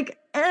like,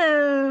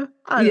 I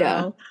don't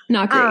know.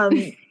 Not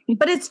great.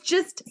 But it's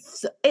just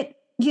it.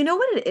 You know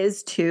what it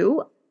is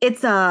too?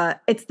 It's the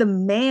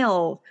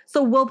male.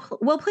 So we'll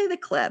play the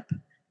clip,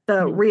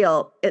 the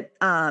real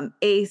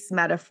Ace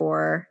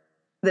metaphor.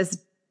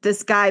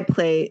 This guy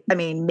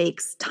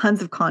makes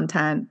tons of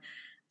content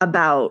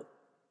about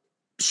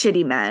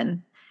shitty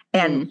men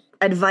and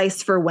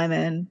advice for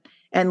women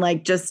and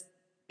like just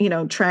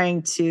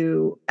trying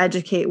to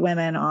educate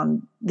women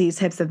on these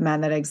types of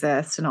men that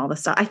exist and all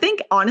this stuff. I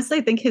think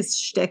his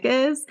shtick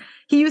is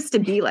he used to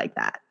be like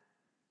that.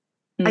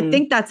 I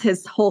think that's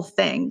his whole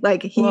thing.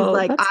 Like he's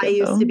I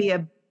used to be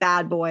a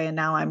bad boy and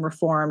now I'm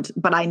reformed,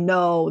 but I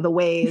know the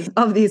ways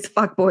of these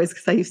fuck boys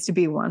because I used to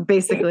be one,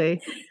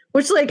 basically,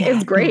 which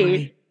is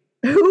great.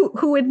 Who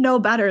would know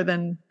better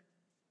than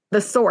the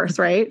source,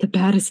 right? The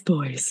baddest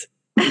boys.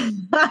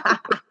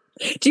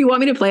 Do you want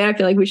me to play it? I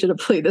feel like we should have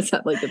played this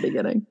at the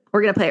beginning.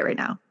 We're going to play it right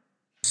now.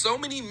 So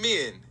many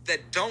men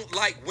that don't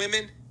like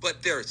women,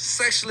 but they're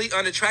sexually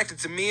unattracted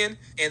to men,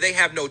 and they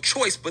have no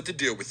choice but to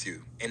deal with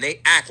you. And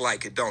they act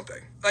like it, don't they?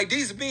 Like,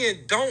 these men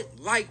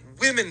don't like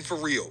women for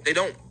real. They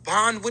don't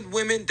bond with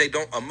women. They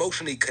don't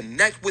emotionally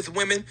connect with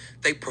women.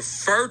 They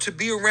prefer to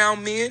be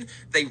around men.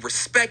 They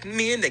respect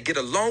men. They get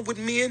along with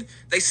men.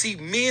 They see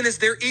men as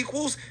their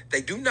equals.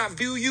 They do not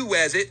view you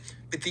as it.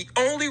 But the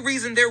only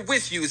reason they're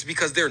with you is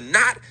because they're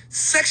not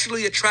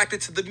sexually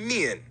attracted to the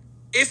men.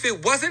 If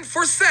it wasn't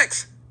for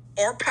sex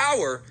or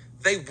power,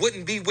 they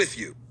wouldn't be with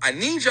you. I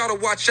need y'all to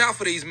watch out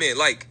for these men.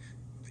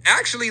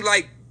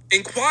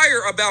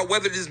 Inquire about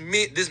whether this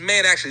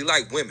man actually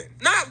like women.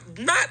 Not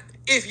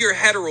if you're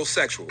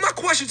heterosexual. My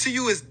question to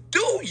you is,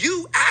 do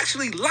you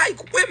actually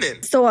like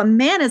women? So a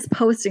man is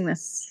posting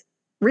this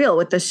reel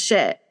with this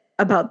shit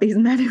about these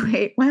men who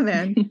hate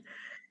women.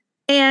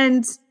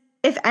 And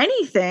if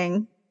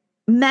anything,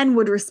 men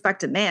would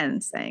respect a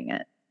man saying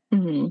it.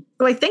 Mm-hmm.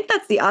 So I think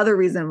that's the other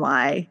reason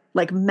why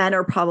men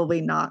are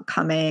probably not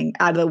coming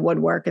out of the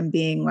woodwork and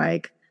being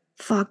like,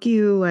 fuck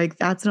you,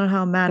 that's not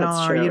how men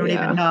are. True, you don't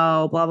even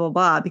know, blah, blah,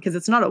 blah. Because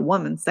it's not a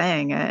woman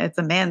saying it. It's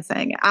a man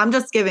saying it. I'm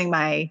just giving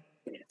my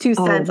 2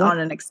 cents on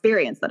an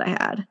experience that I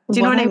had. Do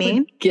you know what I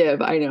mean?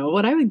 I know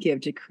what I would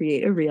give to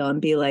create a reel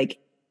and be like,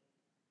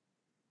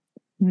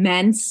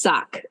 men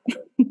suck.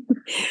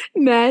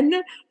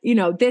 Men,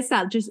 this,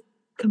 that, just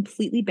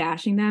completely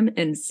bashing them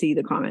and see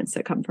the comments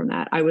that come from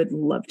that. I would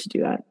love to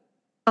do that.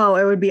 Oh,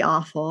 it would be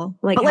awful.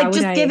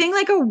 Giving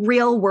a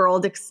real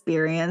world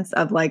experience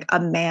of a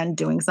man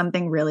doing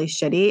something really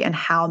shitty and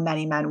how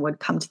many men would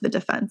come to the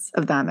defense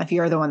of them if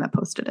you're the one that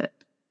posted it.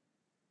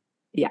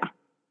 Yeah.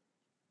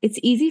 It's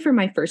easy for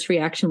my first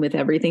reaction with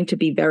everything to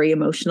be very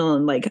emotional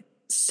and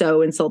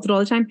so insulted all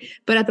the time.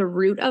 But at the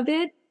root of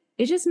it,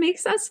 it just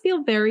makes us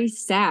feel very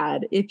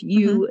sad if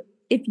you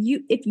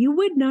if you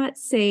would not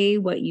say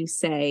what you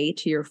say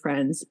to your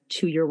friends,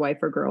 to your wife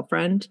or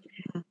girlfriend,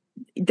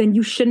 then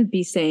you shouldn't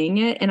be saying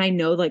it. And I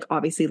know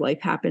obviously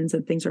life happens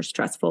and things are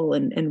stressful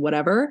and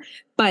whatever.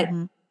 But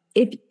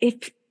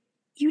if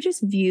you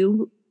just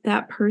view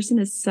that person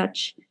as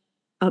such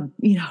a,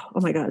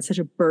 oh my God, such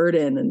a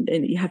burden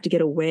and you have to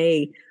get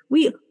away,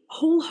 we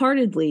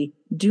wholeheartedly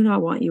do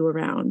not want you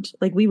around.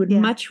 We would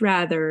much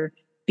rather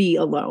be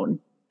alone.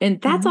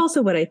 And that's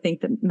also what I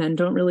think that men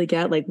don't really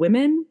get.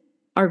 Women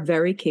are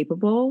very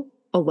capable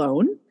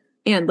alone.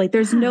 And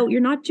there's you're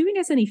not doing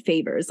us any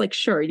favors.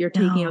 Sure, you're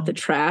taking out the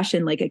trash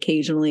and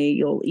occasionally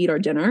you'll eat our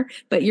dinner,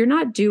 but you're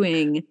not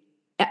doing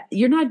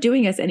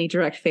us any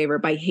direct favor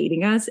by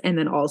hating us and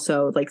then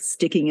also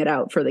sticking it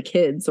out for the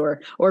kids or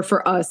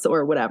for us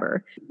or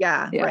whatever.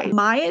 Yeah, right.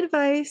 My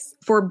advice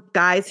for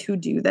guys who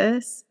do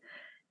this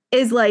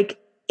is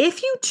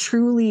if you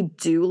truly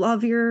do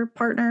love your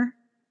partner,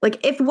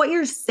 if what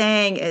you're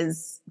saying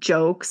is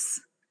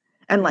jokes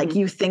and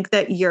you think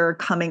that you're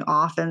coming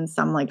off in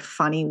some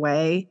funny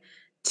way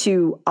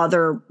to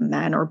other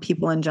men or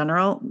people in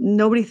general,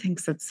 nobody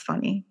thinks it's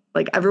funny.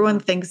 Everyone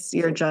thinks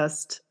you're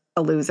just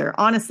a loser.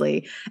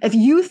 Honestly, if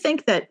you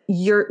think that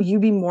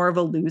you'd be more of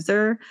a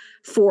loser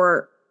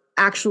for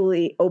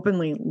actually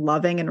openly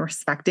loving and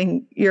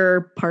respecting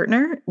your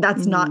partner,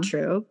 that's not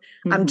true.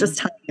 I'm just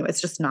telling you,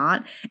 it's just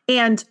not.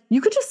 And you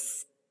could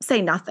just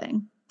say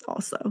nothing.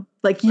 Also,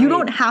 you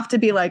don't have to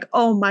be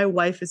oh, my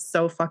wife is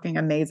so fucking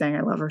amazing,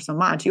 I love her so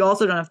much. You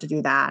also don't have to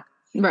do that.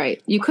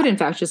 Right. You could in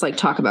fact just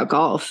talk about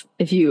golf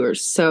if you are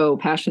so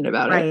passionate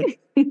about it. Right.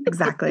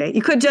 Exactly.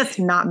 You could just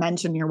not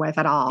mention your wife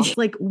at all.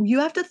 You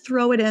have to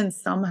throw it in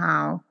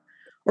somehow.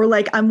 Or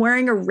I'm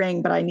wearing a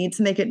ring, but I need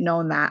to make it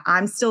known that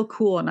I'm still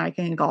cool and I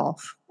can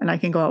golf and I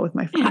can go out with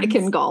my friends. I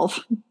can golf.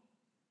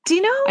 Do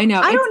you know? I know.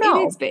 I don't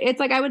know.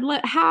 It's I would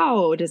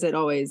how does it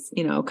always,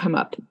 come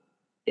up?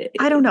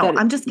 I don't know.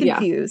 I'm just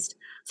confused.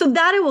 So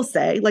that I will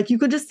say, you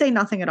could just say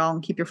nothing at all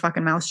and keep your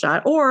fucking mouth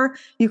shut. Or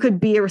you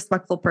could be a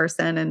respectful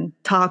person and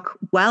talk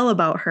well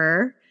about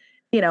her,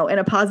 in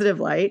a positive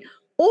light.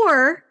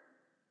 Or,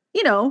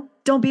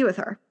 don't be with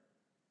her.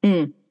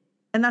 And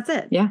that's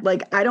it. Yeah.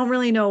 I don't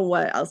really know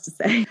what else to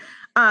say.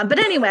 But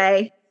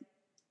anyway.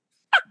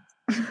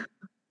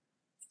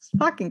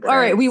 Fucking gross. All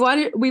right.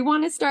 We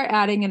want to start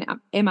adding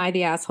an Am I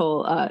the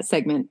Asshole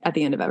segment at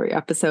the end of every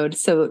episode.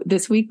 So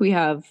this week we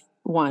have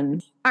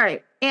one. All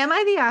right. Am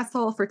I the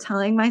asshole for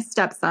telling my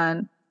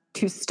stepson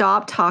to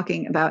stop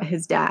talking about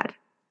his dad?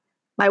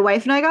 My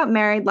wife and I got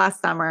married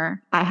last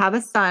summer. I have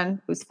a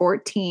son who's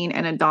 14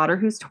 and a daughter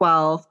who's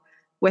 12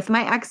 with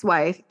my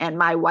ex-wife, and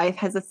my wife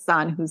has a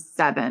son who's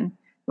 7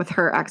 with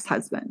her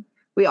ex-husband.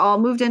 We all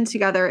moved in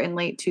together in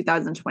late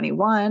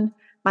 2021.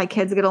 My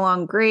kids get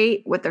along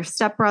great with their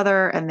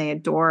stepbrother and they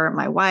adore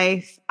my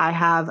wife. I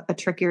have a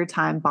trickier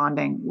time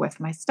bonding with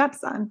my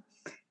stepson.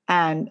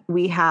 And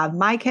we have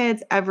my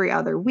kids every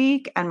other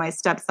week, and my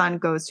stepson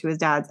goes to his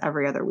dad's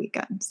every other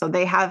weekend. So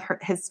they have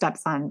his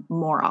stepson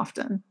more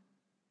often,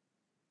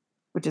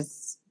 which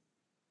is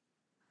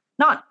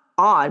not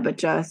odd, but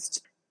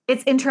just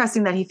it's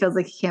interesting that he feels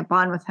like he can't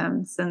bond with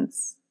him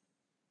since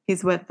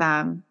he's with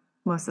them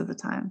most of the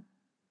time.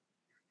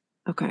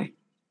 Okay.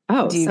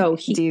 Oh,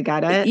 do you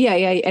get it? Yeah.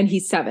 And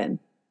he's 7.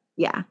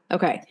 Yeah.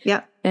 Okay.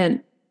 Yep.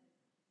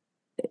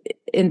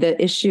 And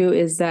the issue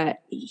is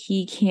that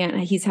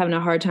he's having a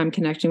hard time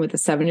connecting with the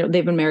 7-year-old.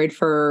 They've been married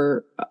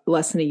for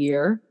less than a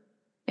year.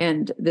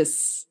 And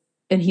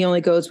he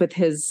only goes with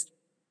his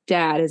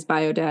dad, his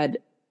bio dad,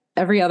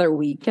 every other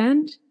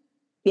weekend.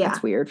 Yeah.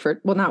 That's weird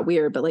not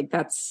weird, but like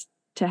that's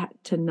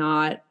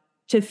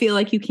to feel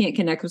like you can't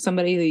connect with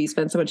somebody who you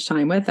spend so much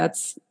time with.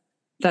 That's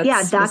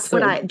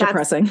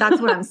depressing. That's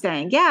what I'm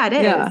saying. Yeah, it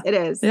is. Yeah. It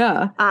is.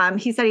 Yeah.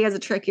 He said he has a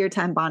trickier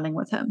time bonding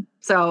with him.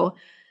 So,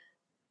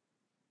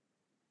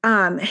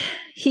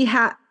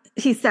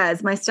 he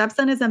says, my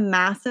stepson is a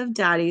massive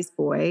daddy's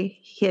boy.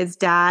 His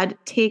dad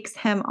takes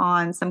him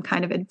on some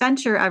kind of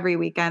adventure every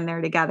weekend.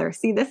 They're together.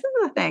 See, this is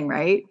the thing,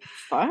 right?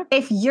 What?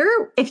 If you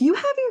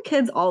have your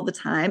kids all the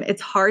time,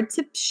 it's hard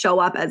to show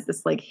up as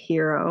this like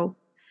hero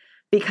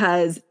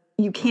because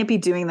you can't be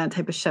doing that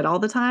type of shit all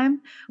the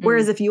time.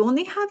 Whereas if you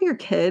only have your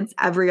kids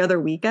every other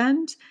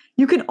weekend,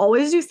 you can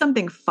always do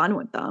something fun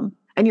with them.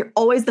 And you're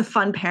always the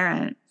fun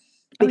parent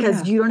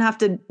because you don't have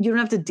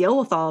to deal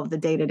with all of the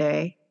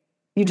day-to-day.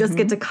 You just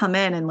get to come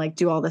in and like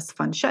do all this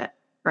fun shit.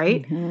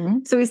 Right.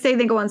 So we say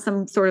they go on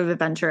some sort of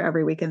adventure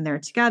every weekend they're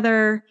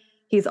together.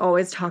 He's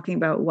always talking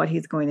about what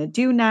he's going to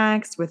do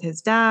next with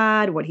his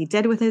dad, what he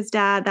did with his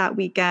dad that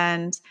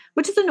weekend,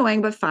 which is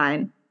annoying, but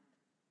fine.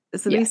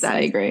 This is what he says. I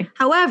agree.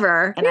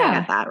 However, and I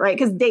get that, right?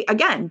 Because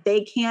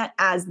they can't,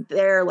 as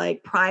their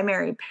like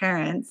primary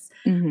parents,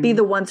 be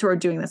the ones who are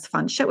doing this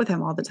fun shit with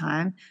him all the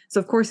time. So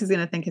of course he's going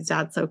to think his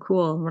dad's so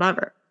cool and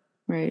whatever.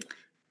 Right.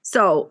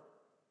 So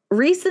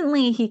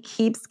recently he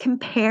keeps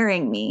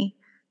comparing me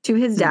to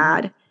his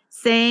dad,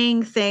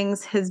 saying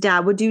things his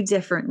dad would do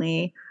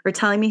differently or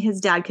telling me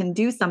his dad can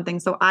do something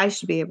so I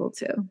should be able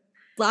to.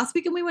 Last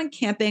weekend we went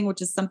camping,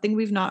 which is something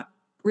we've not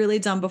really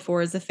done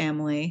before as a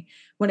family.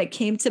 When it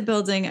came to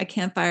building a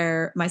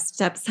campfire, my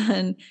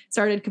stepson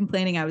started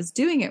complaining I was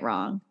doing it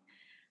wrong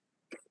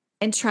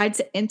and tried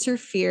to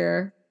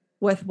interfere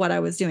with what I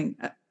was doing.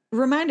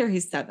 Reminder,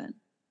 he's 7.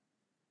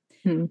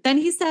 Then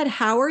he said,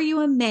 how are you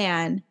a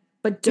man,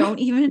 but don't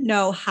even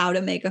know how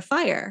to make a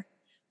fire?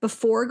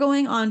 Before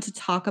going on to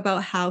talk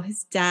about how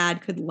his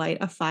dad could light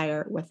a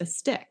fire with a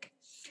stick.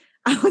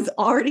 I was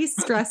already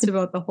stressed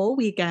about the whole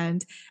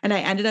weekend, and I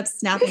ended up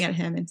snapping at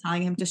him and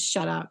telling him to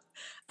shut up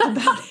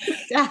about his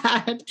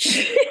dad.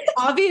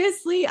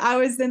 Obviously, I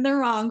was in the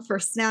wrong for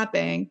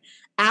snapping.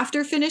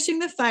 After finishing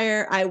the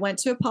fire, I went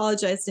to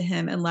apologize to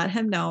him and let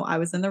him know I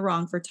was in the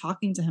wrong for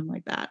talking to him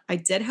like that. I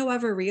did,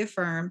 however,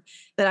 reaffirm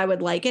that I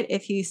would like it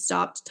if he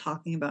stopped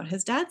talking about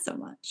his dad so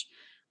much.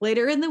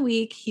 Later in the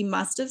week, he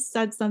must have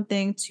said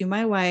something to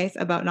my wife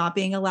about not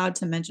being allowed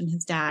to mention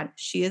his dad.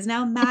 She is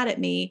now mad at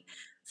me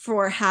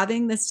for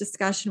having this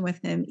discussion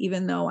with him,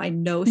 even though I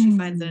know she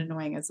finds it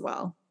annoying as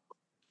well.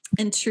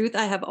 In truth,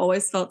 I have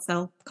always felt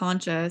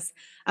self-conscious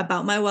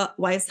about my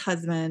wife's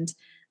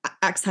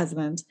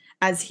ex-husband,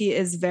 as he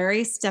is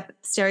very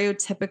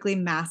stereotypically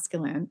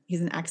masculine.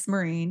 He's an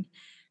ex-Marine,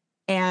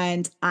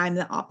 and I'm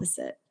the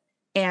opposite.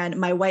 And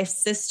my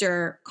wife's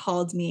sister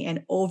called me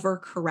an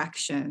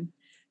overcorrection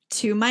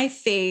to my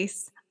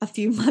face a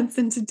few months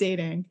into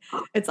dating.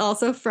 It's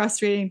also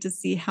frustrating to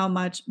see how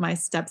much my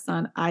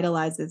stepson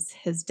idolizes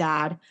his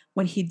dad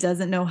when he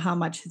doesn't know how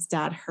much his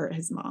dad hurt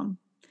his mom.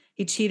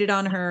 He cheated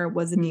on her,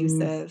 was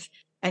abusive,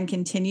 and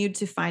continued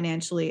to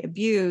financially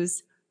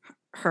abuse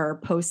her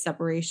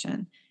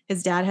post-separation.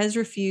 His dad has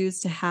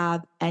refused to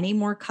have any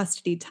more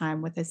custody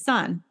time with his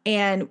son.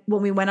 And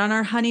when we went on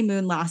our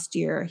honeymoon last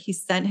year, he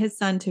sent his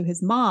son to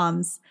his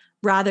mom's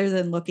rather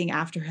than looking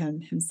after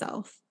him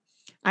himself.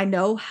 I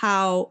know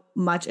how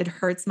much it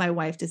hurts my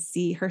wife to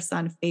see her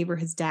son favor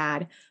his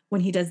dad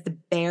when he does the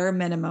bare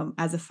minimum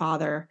as a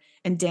father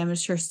and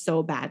damaged her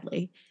so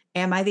badly.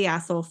 Am I the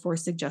asshole for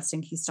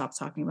suggesting he stops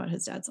talking about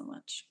his dad so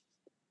much?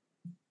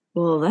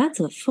 Well,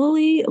 that's a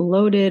fully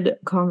loaded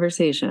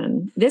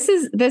conversation. This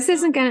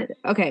isn't gonna.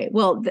 Okay.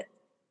 Well,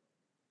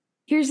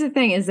 here's the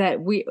thing: is that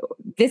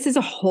this is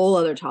a whole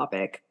other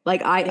topic.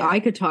 Like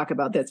I could talk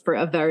about this for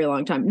a very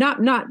long time.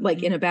 Not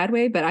like in a bad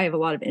way, but I have a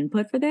lot of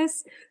input for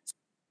this.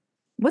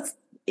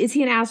 Is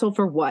he an asshole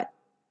for what?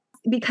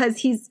 Because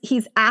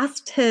he's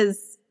asked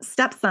his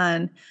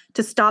stepson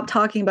to stop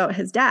talking about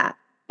his dad.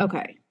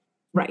 Okay.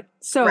 Right.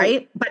 So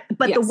right.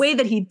 But yes. The way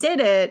that he did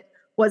it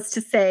was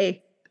to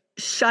say,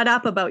 shut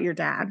up about your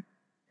dad.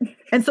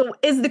 And so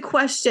is the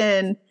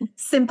question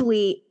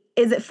simply,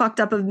 is it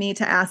fucked up of me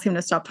to ask him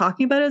to stop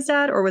talking about his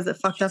dad? Or was it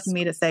fucked up of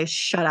me to say,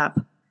 shut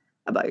up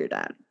about your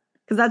dad?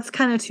 Because that's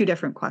kind of two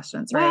different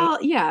questions, right?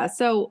 Well, yeah.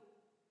 So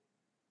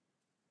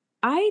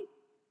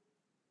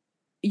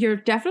you're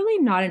definitely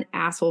not an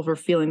asshole for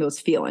feeling those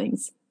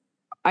feelings.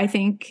 I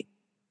think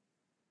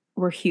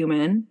we're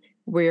human.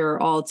 We're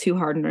all too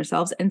hard on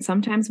ourselves. And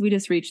sometimes we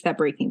just reach that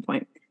breaking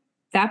point.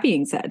 That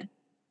being said,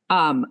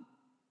 the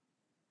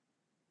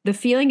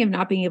feeling of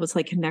not being able to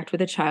like connect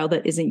with a child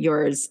that isn't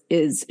yours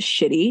is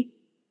shitty.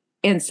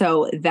 And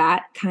so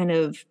that kind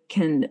of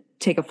can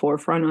take a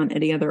forefront on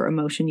any other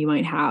emotion you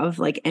might have.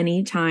 Like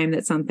any time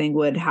that something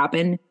would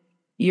happen,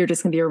 you're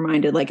just going to be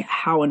reminded like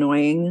how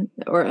annoying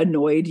or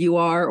annoyed you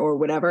are or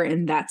whatever.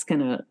 And that's going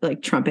to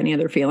like trump any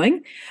other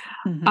feeling.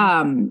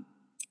 Mm-hmm.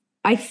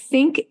 I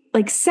think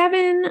like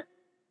 7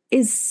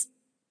 it's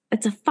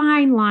a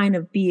fine line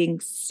of being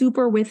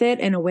super with it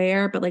and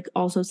aware, but like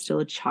also still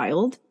a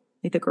child.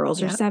 Like the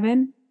girls are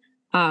 7.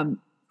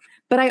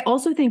 But I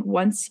also think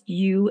once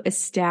you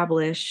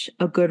establish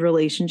a good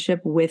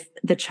relationship with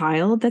the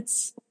child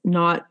that's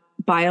not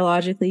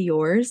biologically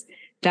yours,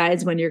 that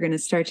is when you're going to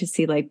start to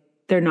see like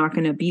they're not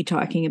going to be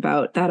talking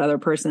about that other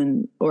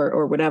person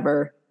or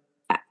whatever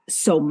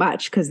so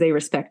much because they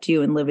respect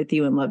you and live with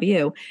you and love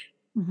you.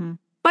 Mm-hmm.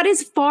 But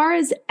as far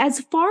as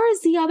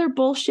the other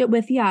bullshit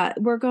with,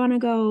 we're going to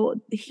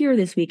go here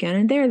this weekend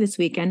and there this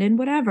weekend and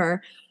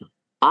whatever,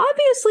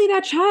 obviously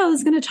that child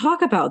is going to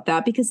talk about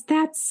that because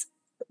that's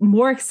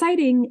more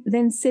exciting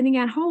than sitting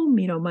at home,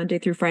 Monday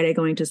through Friday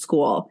going to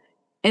school.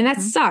 And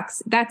that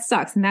sucks. That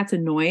sucks. And that's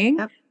annoying.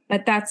 Yep.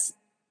 But that's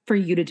for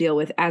you to deal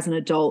with as an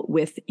adult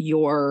with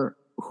your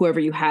whoever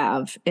you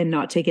have and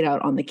not take it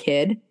out on the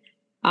kid.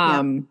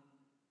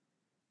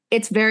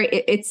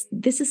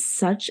 This is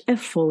such a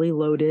fully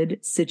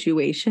loaded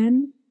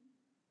situation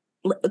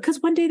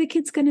because one day the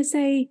kid's going to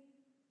say,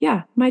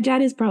 yeah, my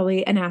dad is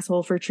probably an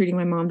asshole for treating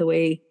my mom the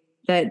way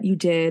that you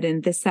did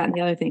and this, that, and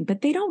the other thing,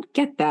 but they don't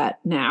get that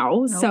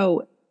now. Nope.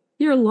 So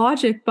your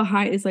logic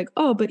behind is like,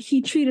 oh, but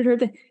he treated her.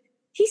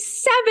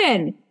 He's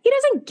 7. He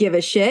doesn't give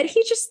a shit.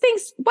 He just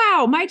thinks,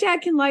 wow, my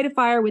dad can light a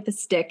fire with a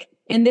stick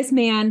and this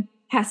man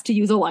has to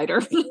use a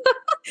lighter.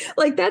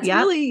 Like that's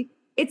really,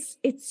 it's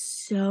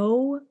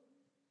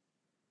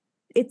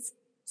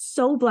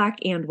so black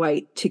and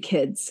white to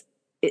kids.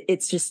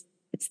 It's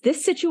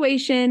this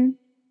situation.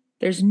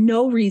 There's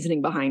no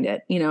reasoning behind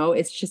it.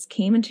 It's just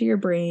came into your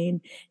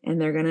brain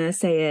and they're going to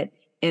say it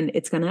and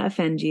it's going to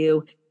offend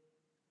you.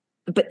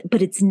 But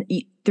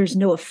there's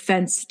no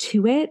offense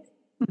to it.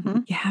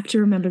 Mm-hmm. You have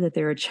to remember that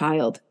they're a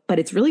child, but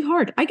it's really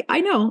hard.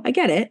 I know. I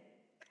get it.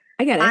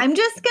 I'm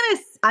just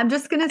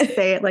going to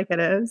say it like it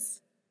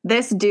is.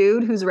 This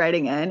dude who's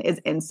writing in is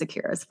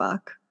insecure as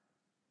fuck.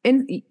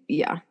 And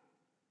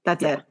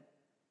that's it.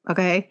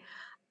 Okay.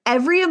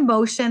 Every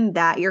emotion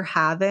that you're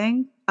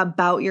having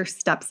about your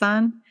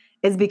stepson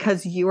is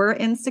because you're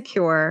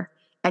insecure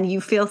and you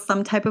feel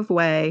some type of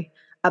way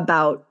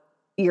about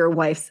your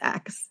wife's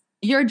ex.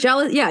 You're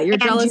jealous. Yeah, you're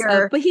jealous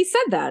of, but he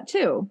said that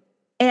too.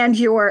 And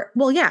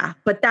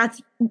but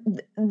that's,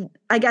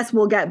 I guess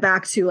we'll get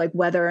back to like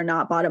whether or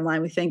not bottom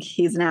line we think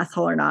he's an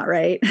asshole or not,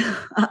 right?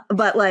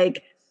 But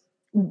like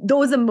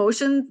those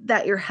emotions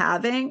that you're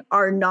having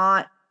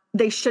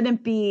they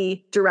shouldn't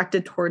be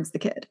directed towards the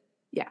kid.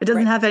 Yeah. It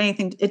doesn't have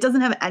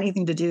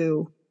anything to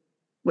do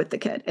with the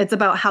kid. It's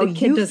about how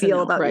you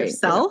feel about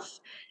yourself.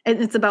 Yeah.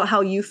 And it's about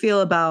how you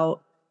feel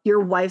about your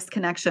wife's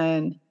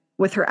connection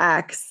with her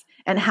ex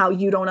and how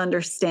you don't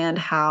understand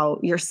how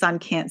your son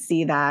can't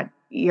see that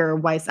your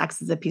wife's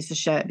ex is a piece of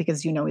shit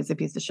because he's a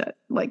piece of shit.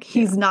 Like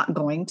he's not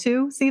going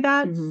to see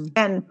that. Mm-hmm.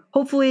 And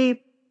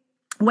hopefully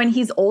when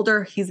he's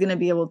older, he's going to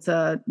be able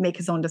to make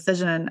his own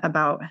decision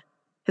about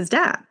his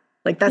dad.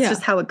 Like that's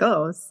just how it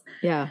goes.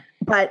 Yeah.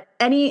 But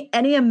any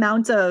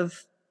amount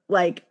of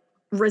like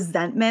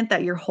resentment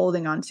that you're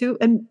holding on to,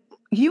 and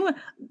you and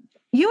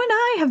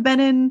I have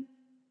been in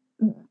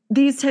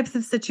these types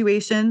of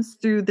situations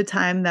through the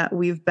time that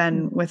we've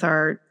been with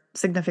our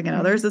significant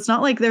others. It's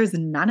not like there's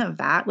none of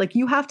that. Like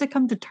you have to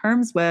come to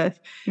terms with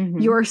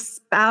your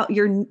spouse,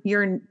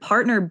 your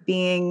partner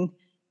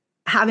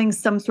having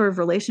some sort of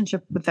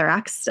relationship with their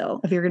ex still,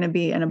 if you're going to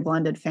be in a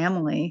blended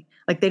family.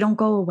 Like they don't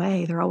go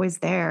away. They're always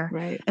there.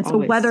 Right. And so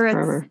whether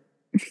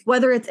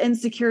it's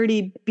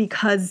insecurity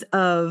because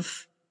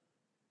of,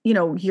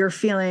 you're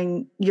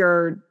feeling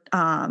you're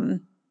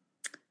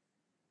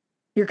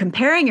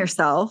comparing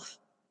yourself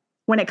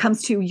when it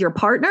comes to your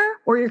partner,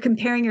 or you're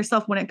comparing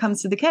yourself when it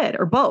comes to the kid,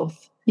 or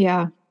both.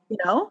 Yeah.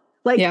 So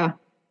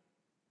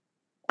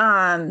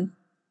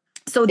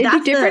it'd be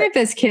different if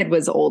this kid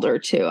was older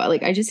too.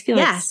 Like, I just feel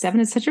like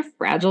 7 is such a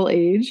fragile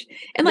age.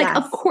 And like,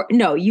 of course,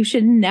 no, you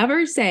should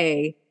never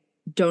say,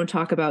 don't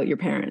talk about your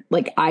parent.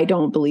 Like, I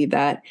don't believe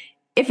that.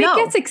 If it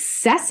gets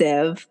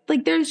excessive,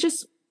 like there's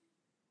just,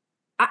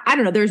 I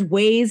don't know, there's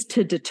ways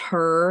to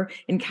deter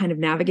and kind of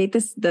navigate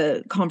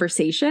the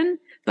conversation,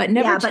 but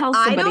never tell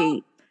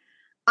somebody.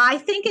 I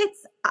think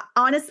it's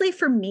honestly,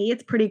 for me,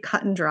 it's pretty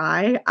cut and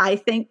dry. I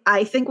think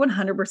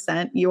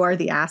 100% you are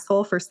the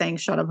asshole for saying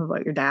shut up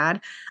about your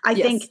dad. I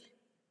think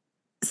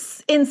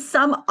in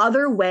some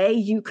other way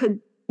you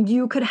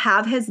could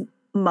have his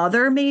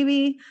mother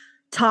maybe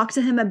talk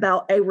to him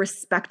about a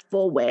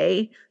respectful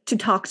way to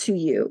talk to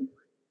you.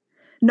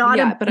 Not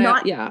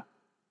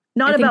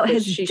about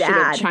his she dad. Should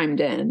have chimed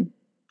in.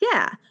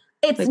 Yeah.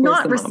 It's like,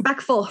 not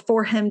respectful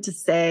for him to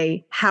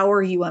say, how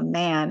are you a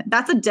man?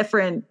 That's a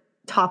different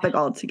topic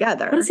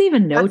altogether. How does he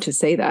even know to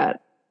say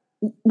that?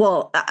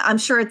 Well, I'm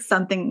sure it's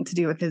something to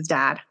do with his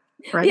dad.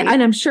 Right. Yeah,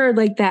 and I'm sure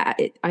like that.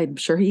 I'm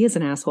sure he is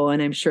an asshole,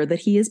 and I'm sure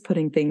that he is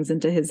putting things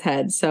into his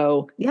head.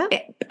 So yeah,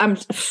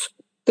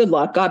 good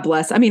luck. God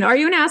bless. I mean, are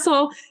you an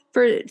asshole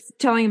for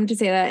telling him to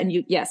say that? And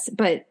yes,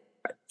 but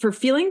for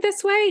feeling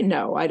this way,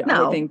 no, I don't.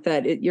 No. I think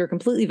that you're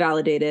completely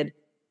validated,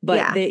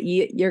 but that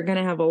you're going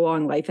to have a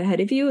long life ahead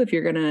of you if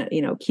you're going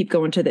to, keep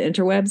going to the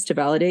interwebs to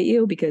validate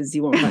you, because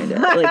you won't find it.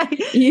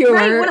 Like you're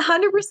right,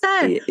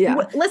 100%. Yeah.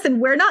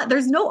 Listen,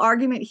 there's no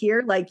argument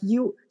here. Like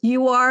you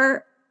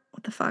are.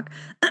 What the fuck?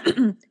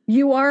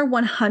 You are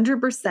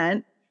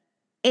 100%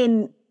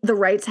 in the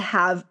right to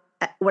have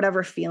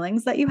whatever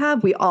feelings that you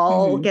have. We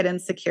all get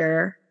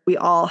insecure. We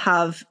all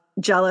have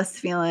jealous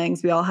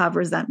feelings. We all have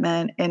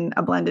resentment in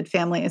a blended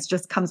family. It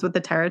just comes with the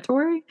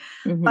territory.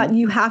 But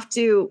you have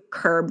to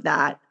curb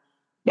that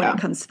when it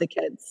comes to the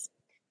kids.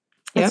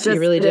 Yeah, you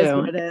really do. Is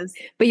what it is.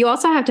 But you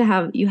also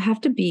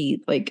have to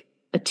be like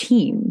a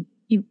team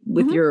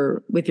with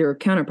your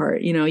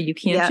counterpart. You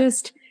can't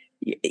just.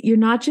 You're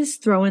not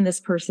just throwing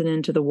this person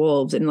into the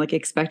wolves and like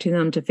expecting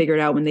them to figure it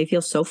out when they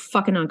feel so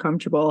fucking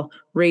uncomfortable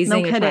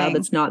raising a child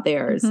that's not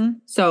theirs.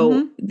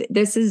 So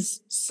this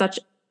is such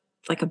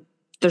like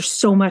there's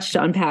so much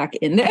to unpack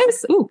in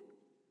this.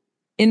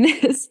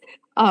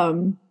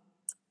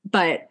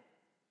 But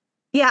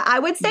yeah, I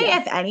would say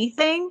if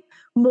anything,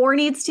 more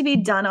needs to be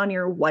done on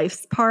your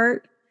wife's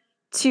part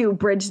to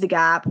bridge the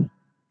gap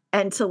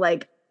and to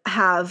like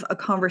have a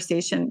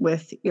conversation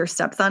with your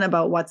stepson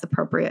about what's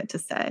appropriate to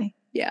say.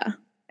 Yeah.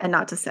 And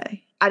not to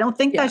say. I don't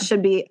think that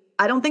should be,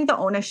 I don't think the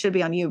onus should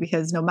be on you,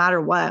 because no matter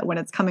what, when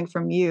it's coming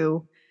from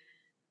you,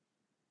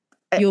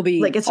 you'll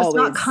be like, it's just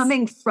not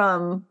coming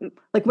from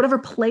like whatever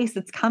place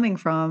it's coming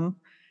from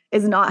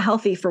is not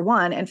healthy for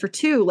one. And for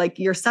two, like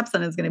your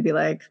stepson is going to be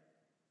like,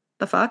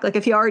 the fuck? Like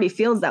if he already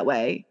feels that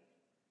way,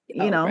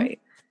 Right.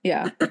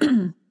 Yeah.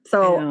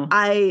 So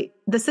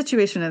the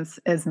situation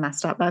is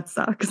messed up. That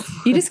sucks.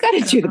 You just got to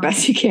do the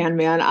best you can,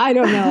 man. I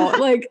don't know.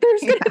 Like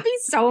there's going to be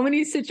so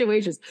many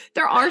situations.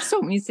 There are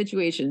so many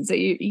situations that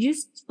you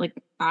just like,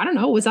 I don't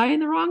know. Was I in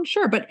the wrong?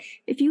 Sure. But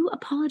if you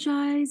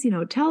apologize,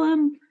 tell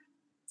him,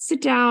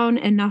 sit down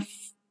enough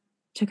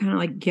to kind of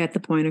like get the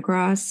point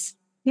across.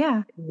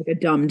 Yeah. In like a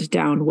dumbed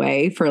down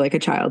way for like a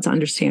child to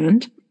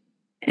understand.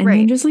 And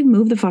then just like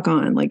move the fuck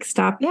on. Like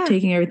stop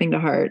taking everything to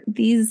heart.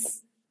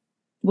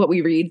 What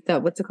we read,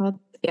 what's it called?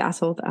 The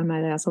asshole. I'm not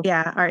an asshole.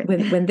 Yeah. All right.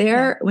 When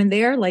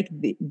they're like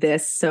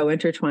this so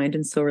intertwined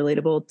and so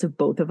relatable to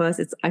both of us,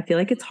 I feel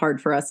like it's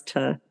hard for us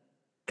to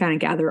kind of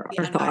gather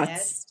our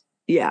thoughts.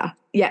 Yeah.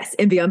 Yes.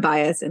 And be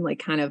unbiased and like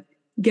kind of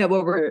get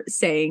what we're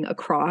saying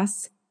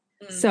across.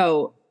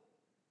 So,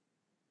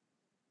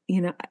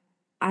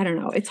 I don't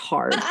know. It's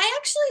hard. But I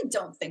actually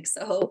don't think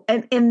so.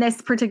 And in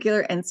this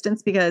particular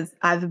instance, because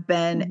I've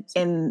been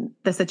in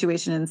the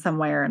situation in some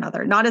way or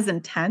another, not as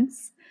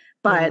intense,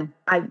 but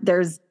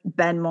there's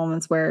been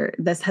moments where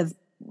this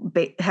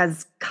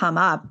has come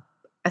up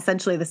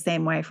essentially the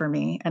same way for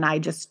me. And I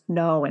just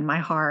know in my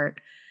heart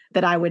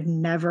that I would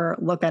never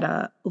look at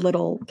a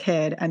little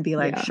kid and be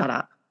like, shut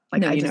up.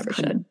 Like, no, I you just never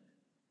couldn't. should.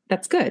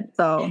 That's good.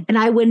 So, and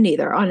I wouldn't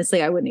either.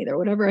 Honestly, I wouldn't either.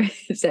 Whatever I'm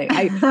saying,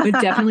 I would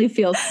definitely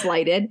feel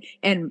slighted.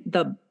 And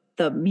the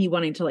me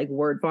wanting to like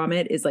word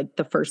vomit is like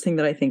the first thing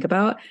that I think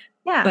about.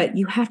 Yeah. But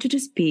you have to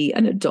just be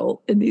an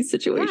adult in these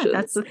situations. Yeah,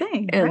 that's the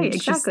thing. And right.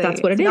 Exactly.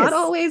 That's what it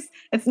is.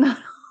 It's not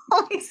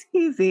always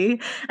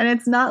easy. And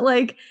it's not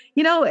like,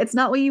 it's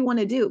not what you want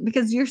to do,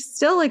 because you're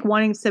still like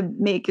wanting to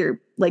make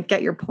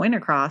get your point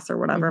across or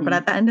whatever. But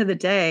at the end of the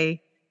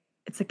day,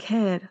 it's a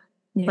kid.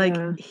 Yeah.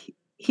 Like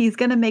he's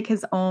going to make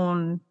he's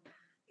going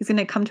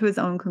to come to his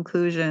own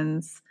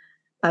conclusions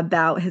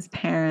about his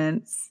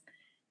parents.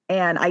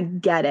 And I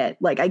get it.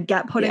 Like I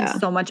get putting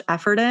so much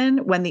effort in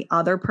when the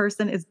other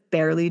person is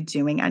barely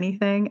doing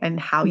anything and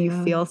how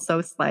you feel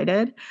so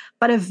slighted.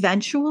 But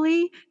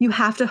eventually you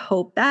have to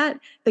hope that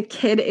the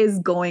kid is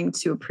going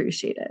to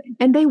appreciate it.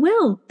 And they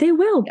will. They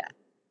will. Yeah.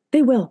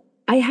 They will.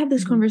 I have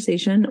this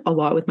conversation a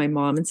lot with my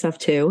mom and stuff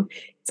too.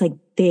 It's like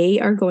they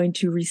are going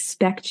to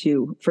respect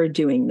you for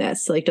doing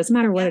this. Like doesn't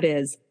matter what it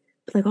is.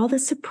 But like all the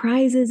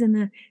surprises and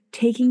the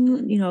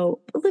taking,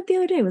 like the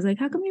other day was like,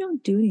 how come you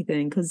don't do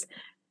anything? Because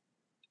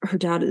her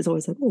dad is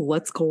always like, oh,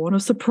 let's go on a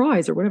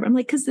surprise or whatever. I'm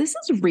like, because this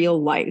is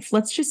real life.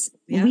 Let's just,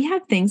 we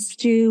have things to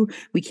do.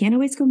 We can't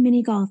always go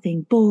mini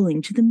golfing,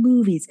 bowling, to the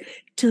movies,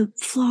 to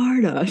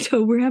Florida,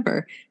 to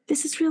wherever.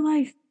 This is real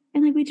life.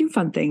 And like, we do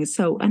fun things.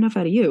 So enough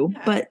out of you.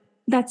 Yeah. But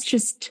that's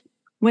just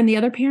when the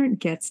other parent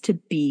gets to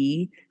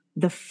be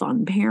the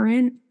fun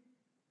parent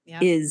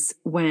is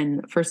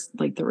when first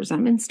like the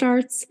resentment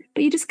starts.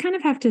 But you just kind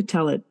of have to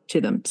tell it to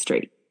them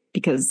straight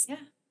because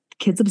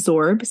kids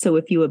absorb. So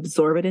if you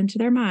absorb it into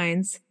their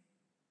minds,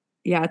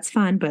 it's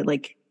fun, but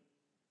like,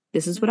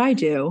 this is what I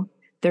do.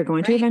 They're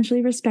going to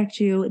eventually respect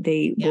you.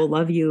 They will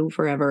love you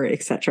forever,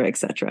 et cetera, et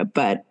cetera.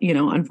 But, you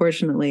know,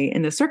 unfortunately,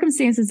 in the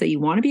circumstances that you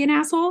want to be an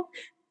asshole,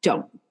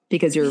 don't,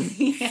 because you're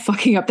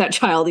fucking up that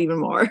child even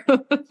more.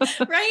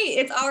 Right.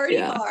 It's already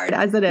hard.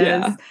 As it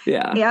is.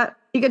 Yeah.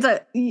 You get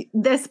to,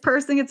 this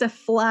person gets to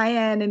fly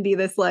in and be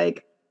this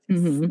like,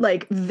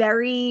 like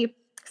very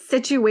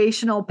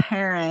situational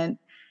parent,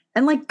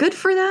 and like, good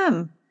for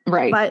them.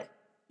 Right. But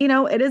you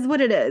know, it is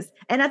what it is.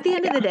 And at the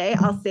end of the day,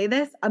 I'll say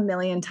this a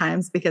million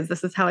times because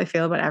this is how I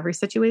feel about every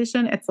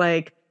situation. It's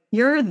like,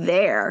 you're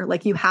there.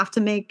 Like, you have to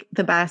make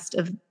the best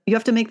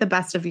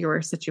of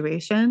your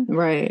situation.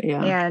 Right.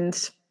 Yeah.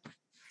 And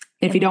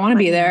if you don't want to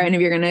be there, and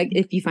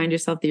if you find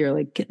yourself that you're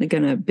like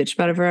gonna bitch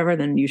about it forever,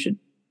 then you should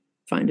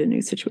find a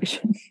new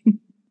situation.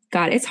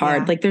 God, it's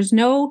hard. Like, there's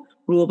no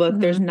rule book.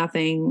 There's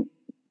nothing.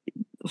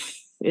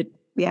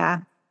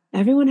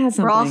 Everyone has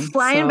something. We're all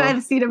flying by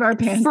the seat of our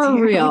pants. For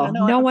real.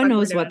 No one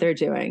knows what they're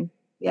doing.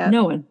 Yeah.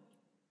 No one.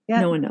 Yeah.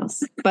 No one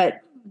knows.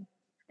 But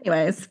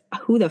anyways,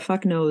 who the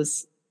fuck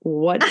knows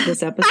what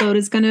this episode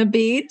is going to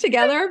be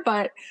together?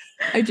 But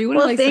I do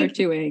want to start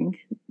doing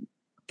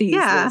these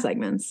little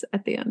segments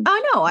at the end.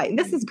 Oh no,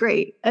 this is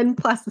great. And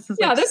plus this is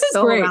this is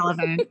so great.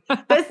 relevant.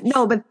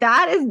 But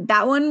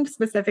that one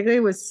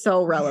specifically was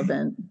so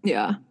relevant.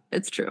 Yeah,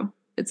 it's true.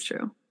 It's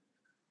true.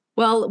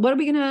 Well, what are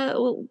we gonna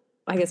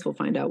I guess we'll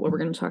find out what we're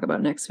going to talk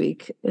about next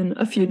week in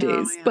a few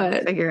days,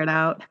 but figure it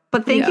out.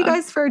 But thank you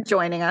guys for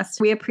joining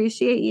us. We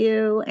appreciate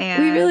you.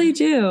 And we really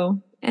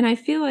do. And I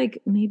feel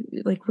like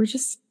maybe like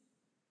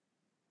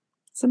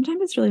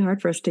sometimes it's really hard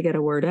for us to get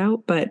a word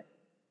out, but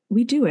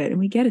we do it and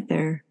we get it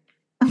there.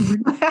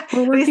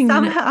 We're working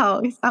on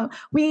it.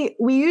 We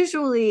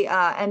usually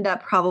end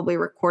up probably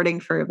recording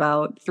for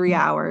about 3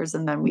 hours,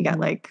 and then we get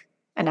like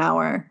an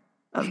hour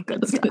of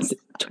good stuff.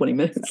 20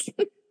 minutes.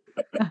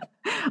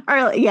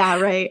 Or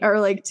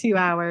like 2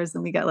 hours,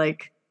 and we get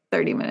like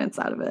 30 minutes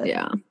out of it.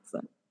 Yeah.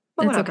 So,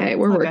 it's okay.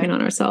 We're working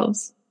on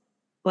ourselves.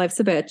 Life's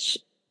a bitch.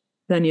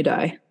 Then you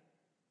die.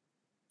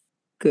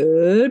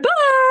 Goodbye.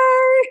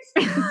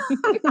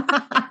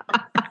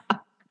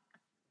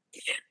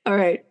 All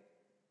right.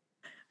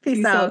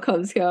 Peace out,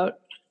 Cub Scout.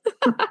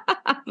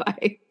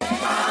 Bye.